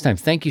see you next time.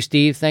 Thank you,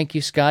 Steve. Thank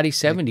you, Scotty.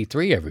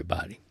 73,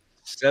 everybody.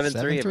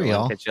 73,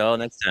 everyone. Catch y'all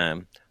next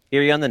time.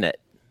 Hear you on the net.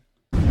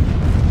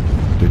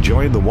 To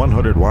join the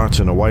 100 Watts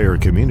in a Wire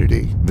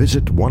community,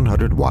 visit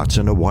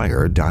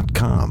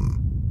 100wattsinawire.com.